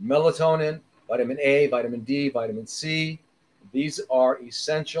 iodine, melatonin, vitamin A, vitamin D, vitamin C, these are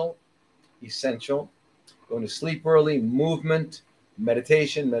essential. Going to sleep early, movement,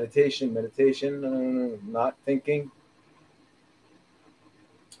 meditation, not thinking.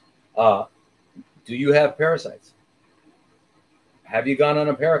 Do you have parasites? Have you gone on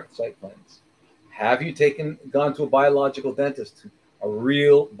a parasite cleanse? Have you gone to a biological dentist, a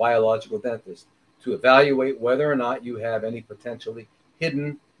real biological dentist, to evaluate whether or not you have any potentially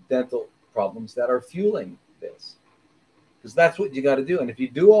hidden dental problems that are fueling this? Because that's what you got to do. And if you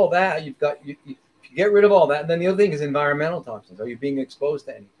do all that, you get rid of all that. And then the other thing is environmental toxins. Are you being exposed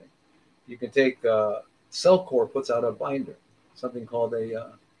to anything? You can take Cellcore puts out a binder, something called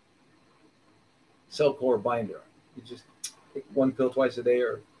a Cellcore binder. You just take 1 pill twice a day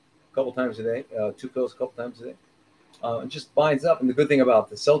or a couple times a day, 2 pills a couple times a day. It just binds up. And the good thing about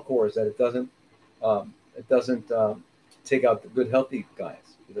the Cellcore is that it doesn't take out the good healthy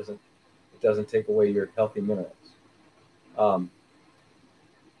guys. It doesn't take away your healthy minerals.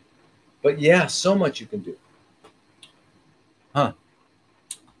 But yeah, so much you can do.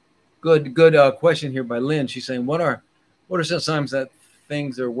 Good question here by Lynn. She's saying, what are some signs that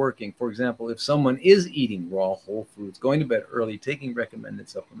things are working? For example, if someone is eating raw whole foods, going to bed early, taking recommended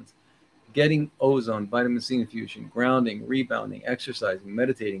supplements, getting ozone, vitamin C infusion, grounding, rebounding, exercising,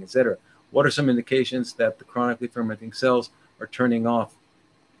 meditating, etc. What are some indications that the chronically fermenting cells are turning off?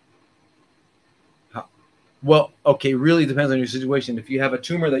 Well, okay, really depends on your situation. If you have a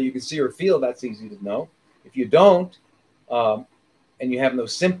tumor that you can see or feel, that's easy to know. If you don't, and you have no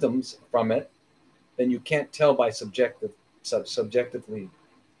symptoms from it, then you can't tell by subjectively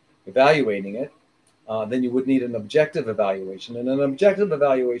evaluating it. Then you would need an objective evaluation. And an objective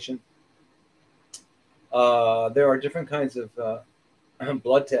evaluation, there are different kinds of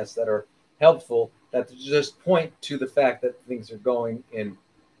blood tests that are helpful that just point to the fact that things are going in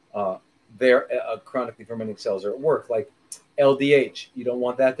their chronically fermenting cells are at work, like LDH. You don't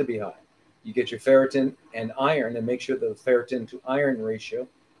want that to be high. You get your ferritin and iron and make sure the ferritin to iron ratio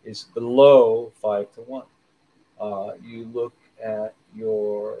is below 5:1. You look at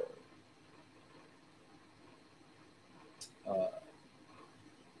your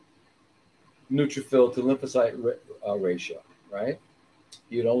neutrophil to lymphocyte ratio, right?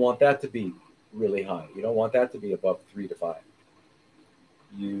 You don't want that to be really high. You don't want that to be above 3 to 5.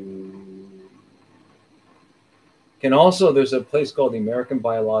 You can also, there's a place called the American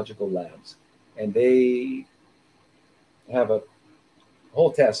Biological Labs, and they have a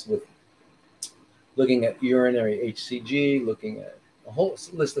whole test with looking at urinary HCG, looking at a whole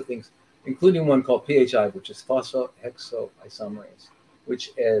list of things, including one called PHI, which is phosphohexoisomerase,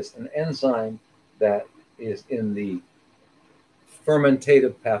 which is an enzyme that is in the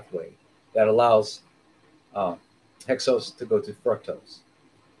fermentative pathway that allows hexose to go to fructose.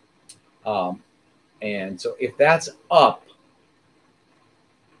 And so if that's up,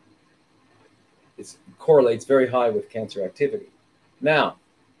 it correlates very high with cancer activity. Now,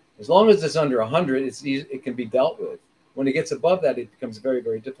 as long as it's under 100, it's easy, it can be dealt with. When it gets above that, it becomes very,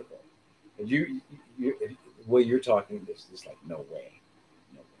 very difficult. The way you're talking, this is like no way.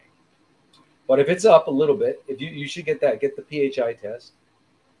 But if it's up a little bit, if you should get that, get the PHI test.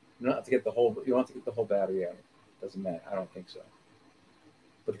 You don't have to get the whole, you don't have to get the whole battery out. It doesn't matter. I don't think so.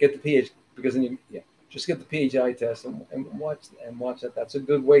 But get the PHI, because then just get the PHI test and watch that. That's a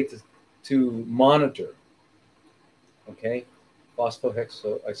good way to monitor. Okay,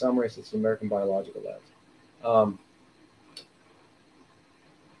 phosphohexoisomerase. It's the American Biological Labs.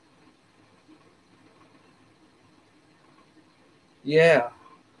 Yeah.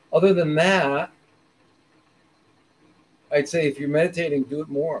 Other than that, I'd say if you're meditating, do it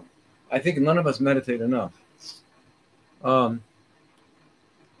more. I think none of us meditate enough. All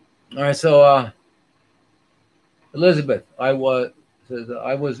right, so Elizabeth, I was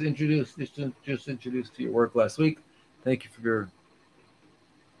introduced just introduced to your work last week. Thank you for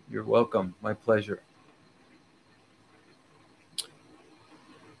your welcome. My pleasure.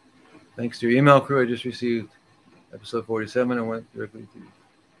 Thanks to your email crew, I just received episode 47 and went directly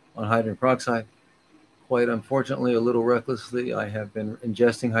on hydrogen peroxide. Quite unfortunately, a little recklessly, I have been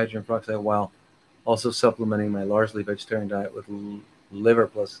ingesting hydrogen peroxide while also supplementing my largely vegetarian diet with liver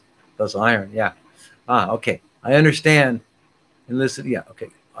plus iron. Yeah. Okay. I understand. And listen, yeah, okay.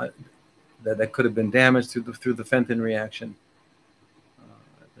 That could have been damaged through the Fenton reaction.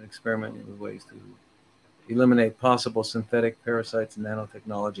 I've been experimenting with ways to eliminate possible synthetic parasites and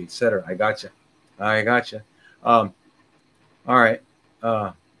nanotechnology, etc. I gotcha. All right.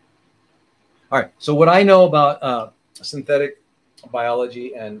 All right. So what I know about synthetic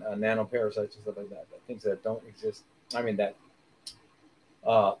biology and nanoparasites and stuff like that, things that don't exist, I mean that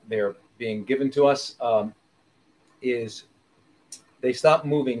they're being given to us, is they stop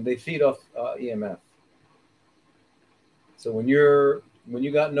moving. They feed off EMF. So when you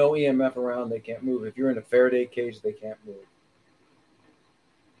got no EMF around, they can't move. If you're in a Faraday cage, they can't move.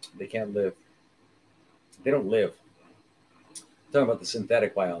 They can't live. They don't live. We're talking about the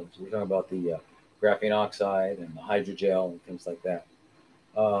synthetic biology. We're talking about the graphene oxide and the hydrogel and things like that.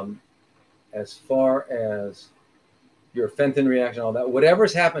 As far as your Fenton reaction, all that,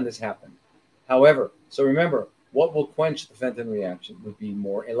 whatever's happened has happened. However, so remember, what will quench the Fenton reaction would be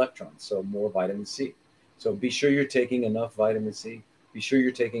more electrons, so more vitamin C. So be sure you're taking enough vitamin C. Be sure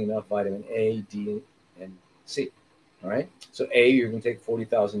you're taking enough vitamin A, D, and C. All right. So A, you're going to take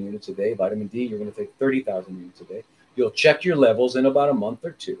 40,000 units a day. Vitamin D, you're going to take 30,000 units a day. You'll check your levels in about a month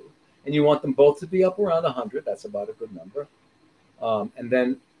or two, and you want them both to be up around 100. That's about a good number. And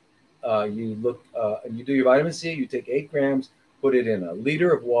then you look and you do your vitamin C. You take 8 grams, put it in a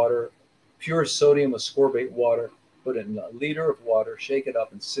liter of water, pure sodium ascorbate water. Put it in a liter of water, shake it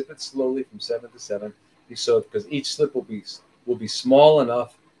up, and sip it slowly from 7 to 7. So because each slip will be small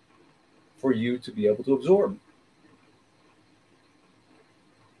enough for you to be able to absorb.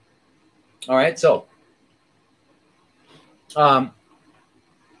 All right, so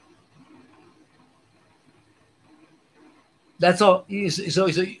that's all.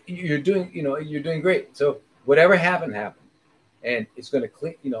 So you're doing, you're doing great. So whatever happened, and it's going to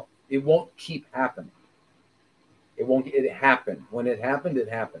clean. It won't keep happening. It happened. When it happened, it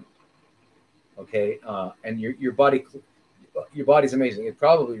happened. Okay, and your body, your body's amazing. It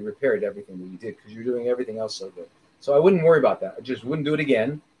probably repaired everything that you did because you're doing everything else so good. So I wouldn't worry about that. I just wouldn't do it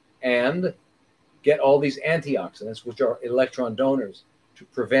again, and get all these antioxidants, which are electron donors, to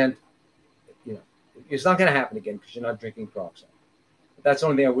prevent, you know, it's not going to happen again because you're not drinking peroxide. But that's the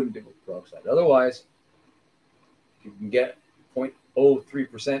only thing I wouldn't do with peroxide. Otherwise, you can get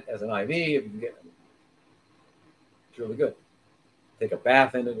 0.03% as an IV. If you can get, it's really good. Take a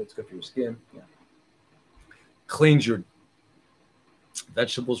bath in it. It's good for your skin. Yeah. Cleans your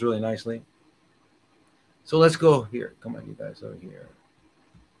vegetables really nicely. So let's go here. Come on, you guys, over here.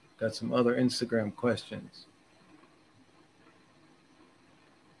 Got some other Instagram questions.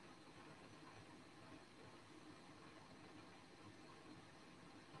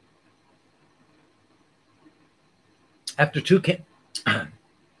 After two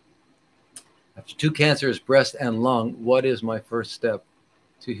cancers, breast and lung, what is my first step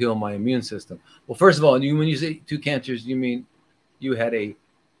to heal my immune system? Well, first of all, when you say 2 cancers, you mean you had a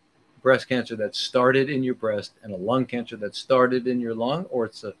breast cancer that started in your breast and a lung cancer that started in your lung, or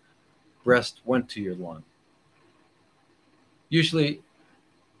it's a breast went to your lung? Usually,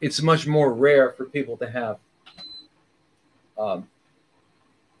 it's much more rare for people to have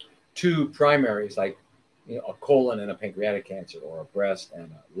 2 primaries, like, you know, a colon and a pancreatic cancer, or a breast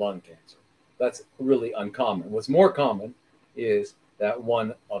and a lung cancer. That's really uncommon. What's more common is that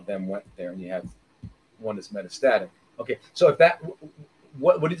one of them went there and you have one that's metastatic. Okay, so if that,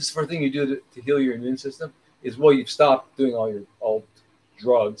 what is the first thing you do to heal your immune system? Is, well, you've stopped doing all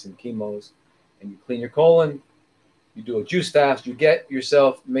drugs and chemos, and you clean your colon, you do a juice fast, you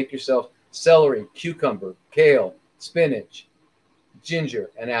make yourself celery, cucumber, kale, spinach, ginger,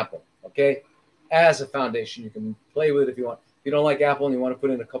 and apple, okay? As a foundation, you can play with it if you want. If you don't like apple and you want to put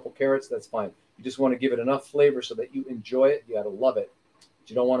in a couple carrots, that's fine. You just want to give it enough flavor so that you enjoy it. You got to love it, but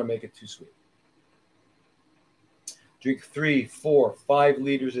you don't want to make it too sweet. Drink 3, 4, 5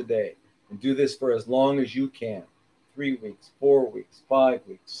 liters a day, and do this for as long as you can. 3 weeks, 4 weeks, 5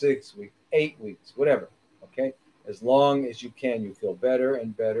 weeks, 6 weeks, 8 weeks, whatever, okay? As long as you can, you feel better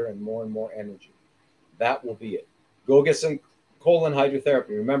and better and more energy. That will be it. Go get some colon hydrotherapy.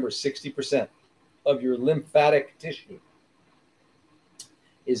 Remember, 60% of your lymphatic tissue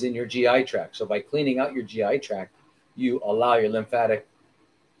is in your GI tract. So by cleaning out your GI tract, you allow your lymphatic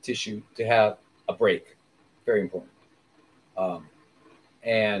tissue to have a break. Very important.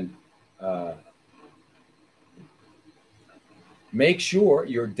 Make sure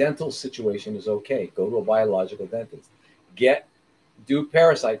your dental situation is okay. Go to a biological dentist. Do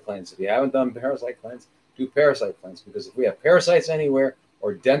parasite cleanse. If you haven't done parasite cleanse, do parasite cleanse, because if we have parasites anywhere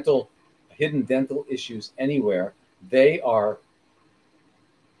or hidden dental issues anywhere, they are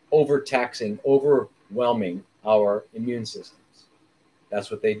overtaxing, overwhelming our immune systems. That's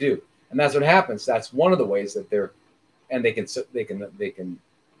what they do, and that's what happens. That's one of the ways that they can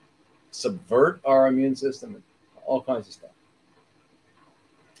subvert our immune system and all kinds of stuff.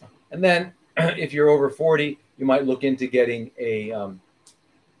 And then, if you're over 40, you might look into getting or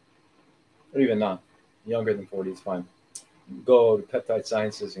even not, younger than 40 is fine. Go to Peptide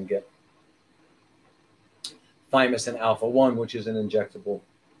Sciences and get thymosin alpha-1, which is an injectable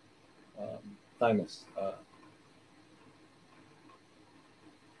thymus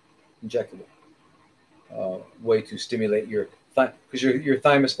way to stimulate your because your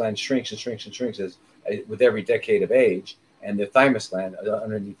thymus gland shrinks and shrinks and shrinks with every decade of age, and the thymus gland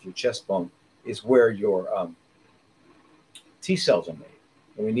underneath your chest bone is where your T cells are made,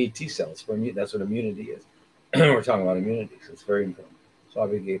 and we need T cells for immunity. That's what immunity is. We're talking about immunity, so it's very important. So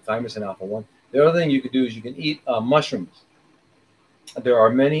obviously, thymosin alpha-1. The other thing you could do is you can eat mushrooms. There are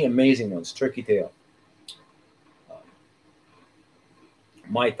many amazing ones: turkey tail,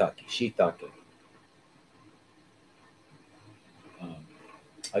 maitake, shiitake,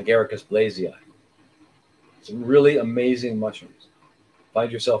 Agaricus blazei. Some really amazing mushrooms.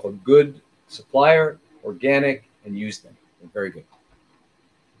 Find yourself a good supplier, organic, and use them. They're very good.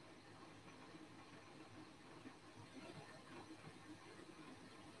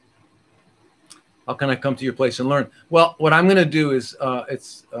 How can I come to your place and learn? Well, what I'm going to do is,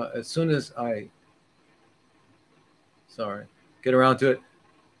 as soon as I, get around to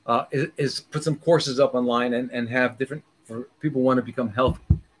it, is put some courses up online and have different, for people who want to become health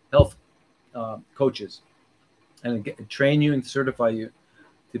coaches, and train you and certify you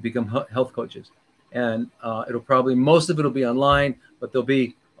to become health coaches. And most of it will be online, but there'll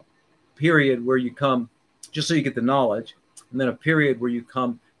be a period where you come just so you get the knowledge, and then a period where you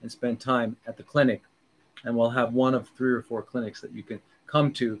come and spend time at the clinic, and we'll have one of 3 or 4 clinics that you can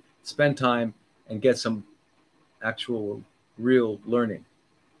come to, spend time, and get some actual real learning.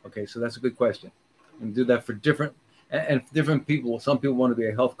 Okay, so that's a good question. And do that for different, And different people, some people want to be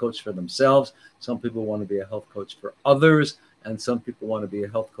a health coach for themselves. Some people want to be a health coach for others. And some people want to be a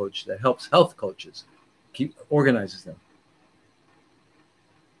health coach that helps health coaches, organizes them.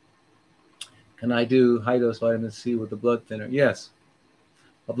 Can I do high dose vitamin C with a blood thinner? Yes.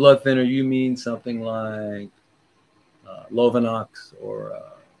 A blood thinner, you mean something like Lovenox or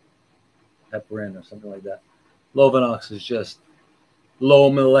heparin or something like that. Lovenox is just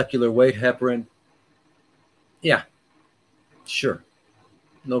low molecular weight heparin. Yeah, sure.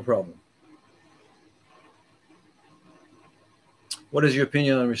 No problem. What is your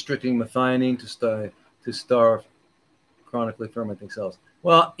opinion on restricting methionine to starve chronically fermenting cells?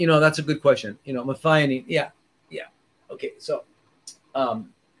 Well, that's a good question. Methionine, yeah. Okay, so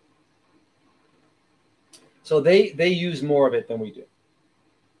they use more of it than we do.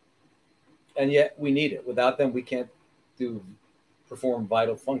 And yet we need it. Without them, we can't perform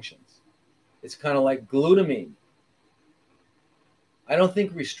vital functions. It's kind of like glutamine. I don't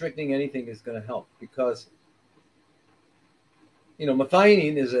think restricting anything is going to help because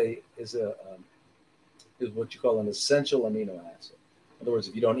methionine is what you call an essential amino acid. In other words,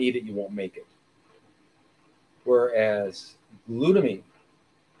 if you don't eat it, you won't make it. Whereas glutamine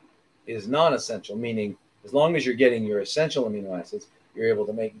is non-essential, meaning as long as you're getting your essential amino acids, you're able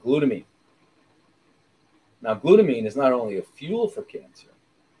to make glutamine. Now, glutamine is not only a fuel for cancer,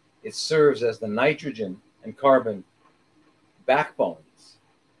 it serves as the nitrogen and carbon backbones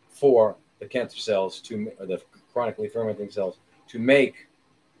for the cancer cells or the chronically fermenting cells to make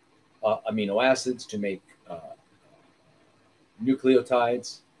amino acids, to make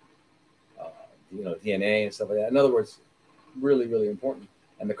nucleotides, DNA and stuff like that. In other words, really, really important.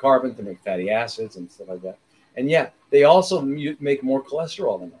 And the carbon to make fatty acids and stuff like that. And yeah, they also make more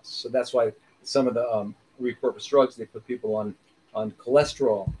cholesterol than us. So that's why some of the repurposed drugs, they put people on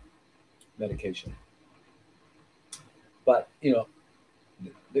cholesterol medication. But,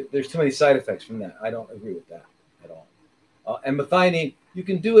 there's too many side effects from that. I don't agree with that at all. And methionine, you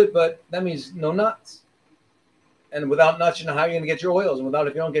can do it, but that means no nuts. And without nuts, how are you going to get your oils? And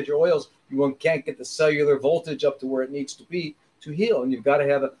if you don't get your oils, you can't get the cellular voltage up to where it needs to be to heal. And you've got to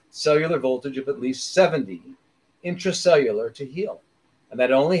have a cellular voltage of at least 70 intracellular to heal. And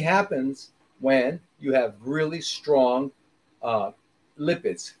that only happens when you have really strong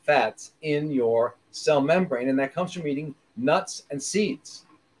lipids, fats in your cell membrane. And that comes from eating nuts and seeds.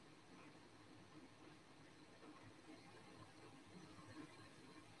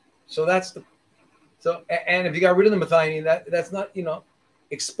 And if you got rid of the methionine, that's not,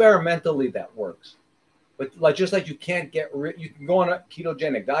 experimentally that works. But just like you can't you can go on a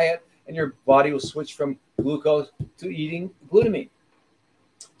ketogenic diet and your body will switch from glucose to eating glutamine.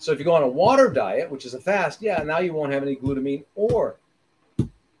 So if you go on a water diet, which is a fast, now you won't have any glutamine or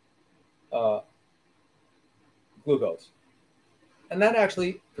glucose. And that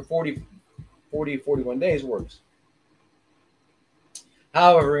actually for 41 days works.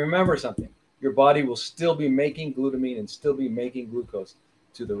 However, remember something. Your body will still be making glutamine and still be making glucose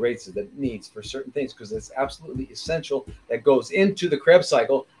to the rates that it needs for certain things because it's absolutely essential that goes into the Krebs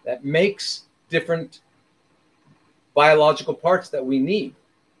cycle that makes different biological parts that we need.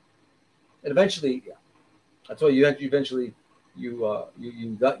 And eventually, that's why you die if you don't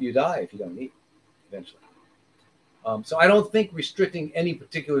eat eventually. So I don't think restricting any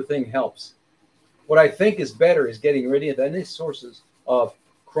particular thing helps. What I think is better is getting rid of any sources of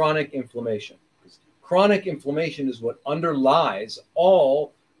chronic inflammation. Because chronic inflammation is what underlies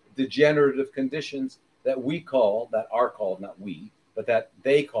all degenerative conditions that are called, not we, but that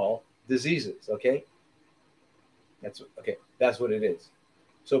they call diseases, okay? That's what it is.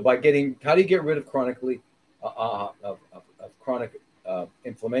 So how do you get rid of chronic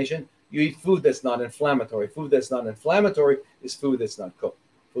inflammation? You eat food that's not inflammatory. Food that's not inflammatory is food that's not cooked.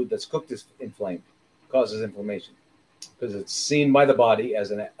 Food that's cooked is inflamed, causes inflammation because it's seen by the body as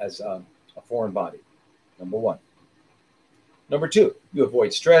a foreign body. Number one. Number two, you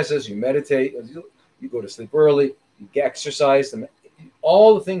avoid stresses, you meditate, you go to sleep early, you exercise,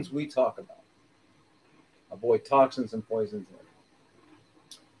 all the things we talk about. Avoid toxins and poisons.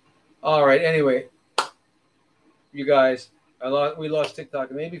 All right, anyway, you guys, we lost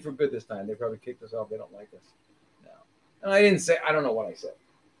TikTok, maybe for good this time. They probably kicked us off. They don't like us now. And I don't know what I said.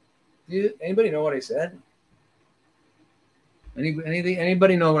 Anybody know what I said?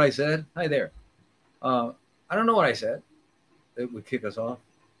 Anybody know what I said? Hi there. I don't know what I said. It would kick us off.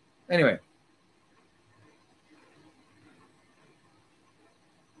 Anyway.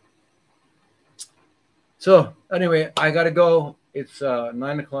 So anyway, I got to go. It's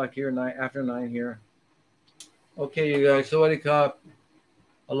 9 o'clock here, after 9 here. Okay, you guys. Sawadee Kap.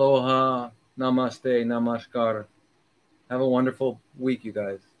 Aloha. Namaste. Namaskar. Have a wonderful week, you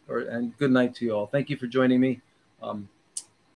guys, and good night to you all. Thank you for joining me.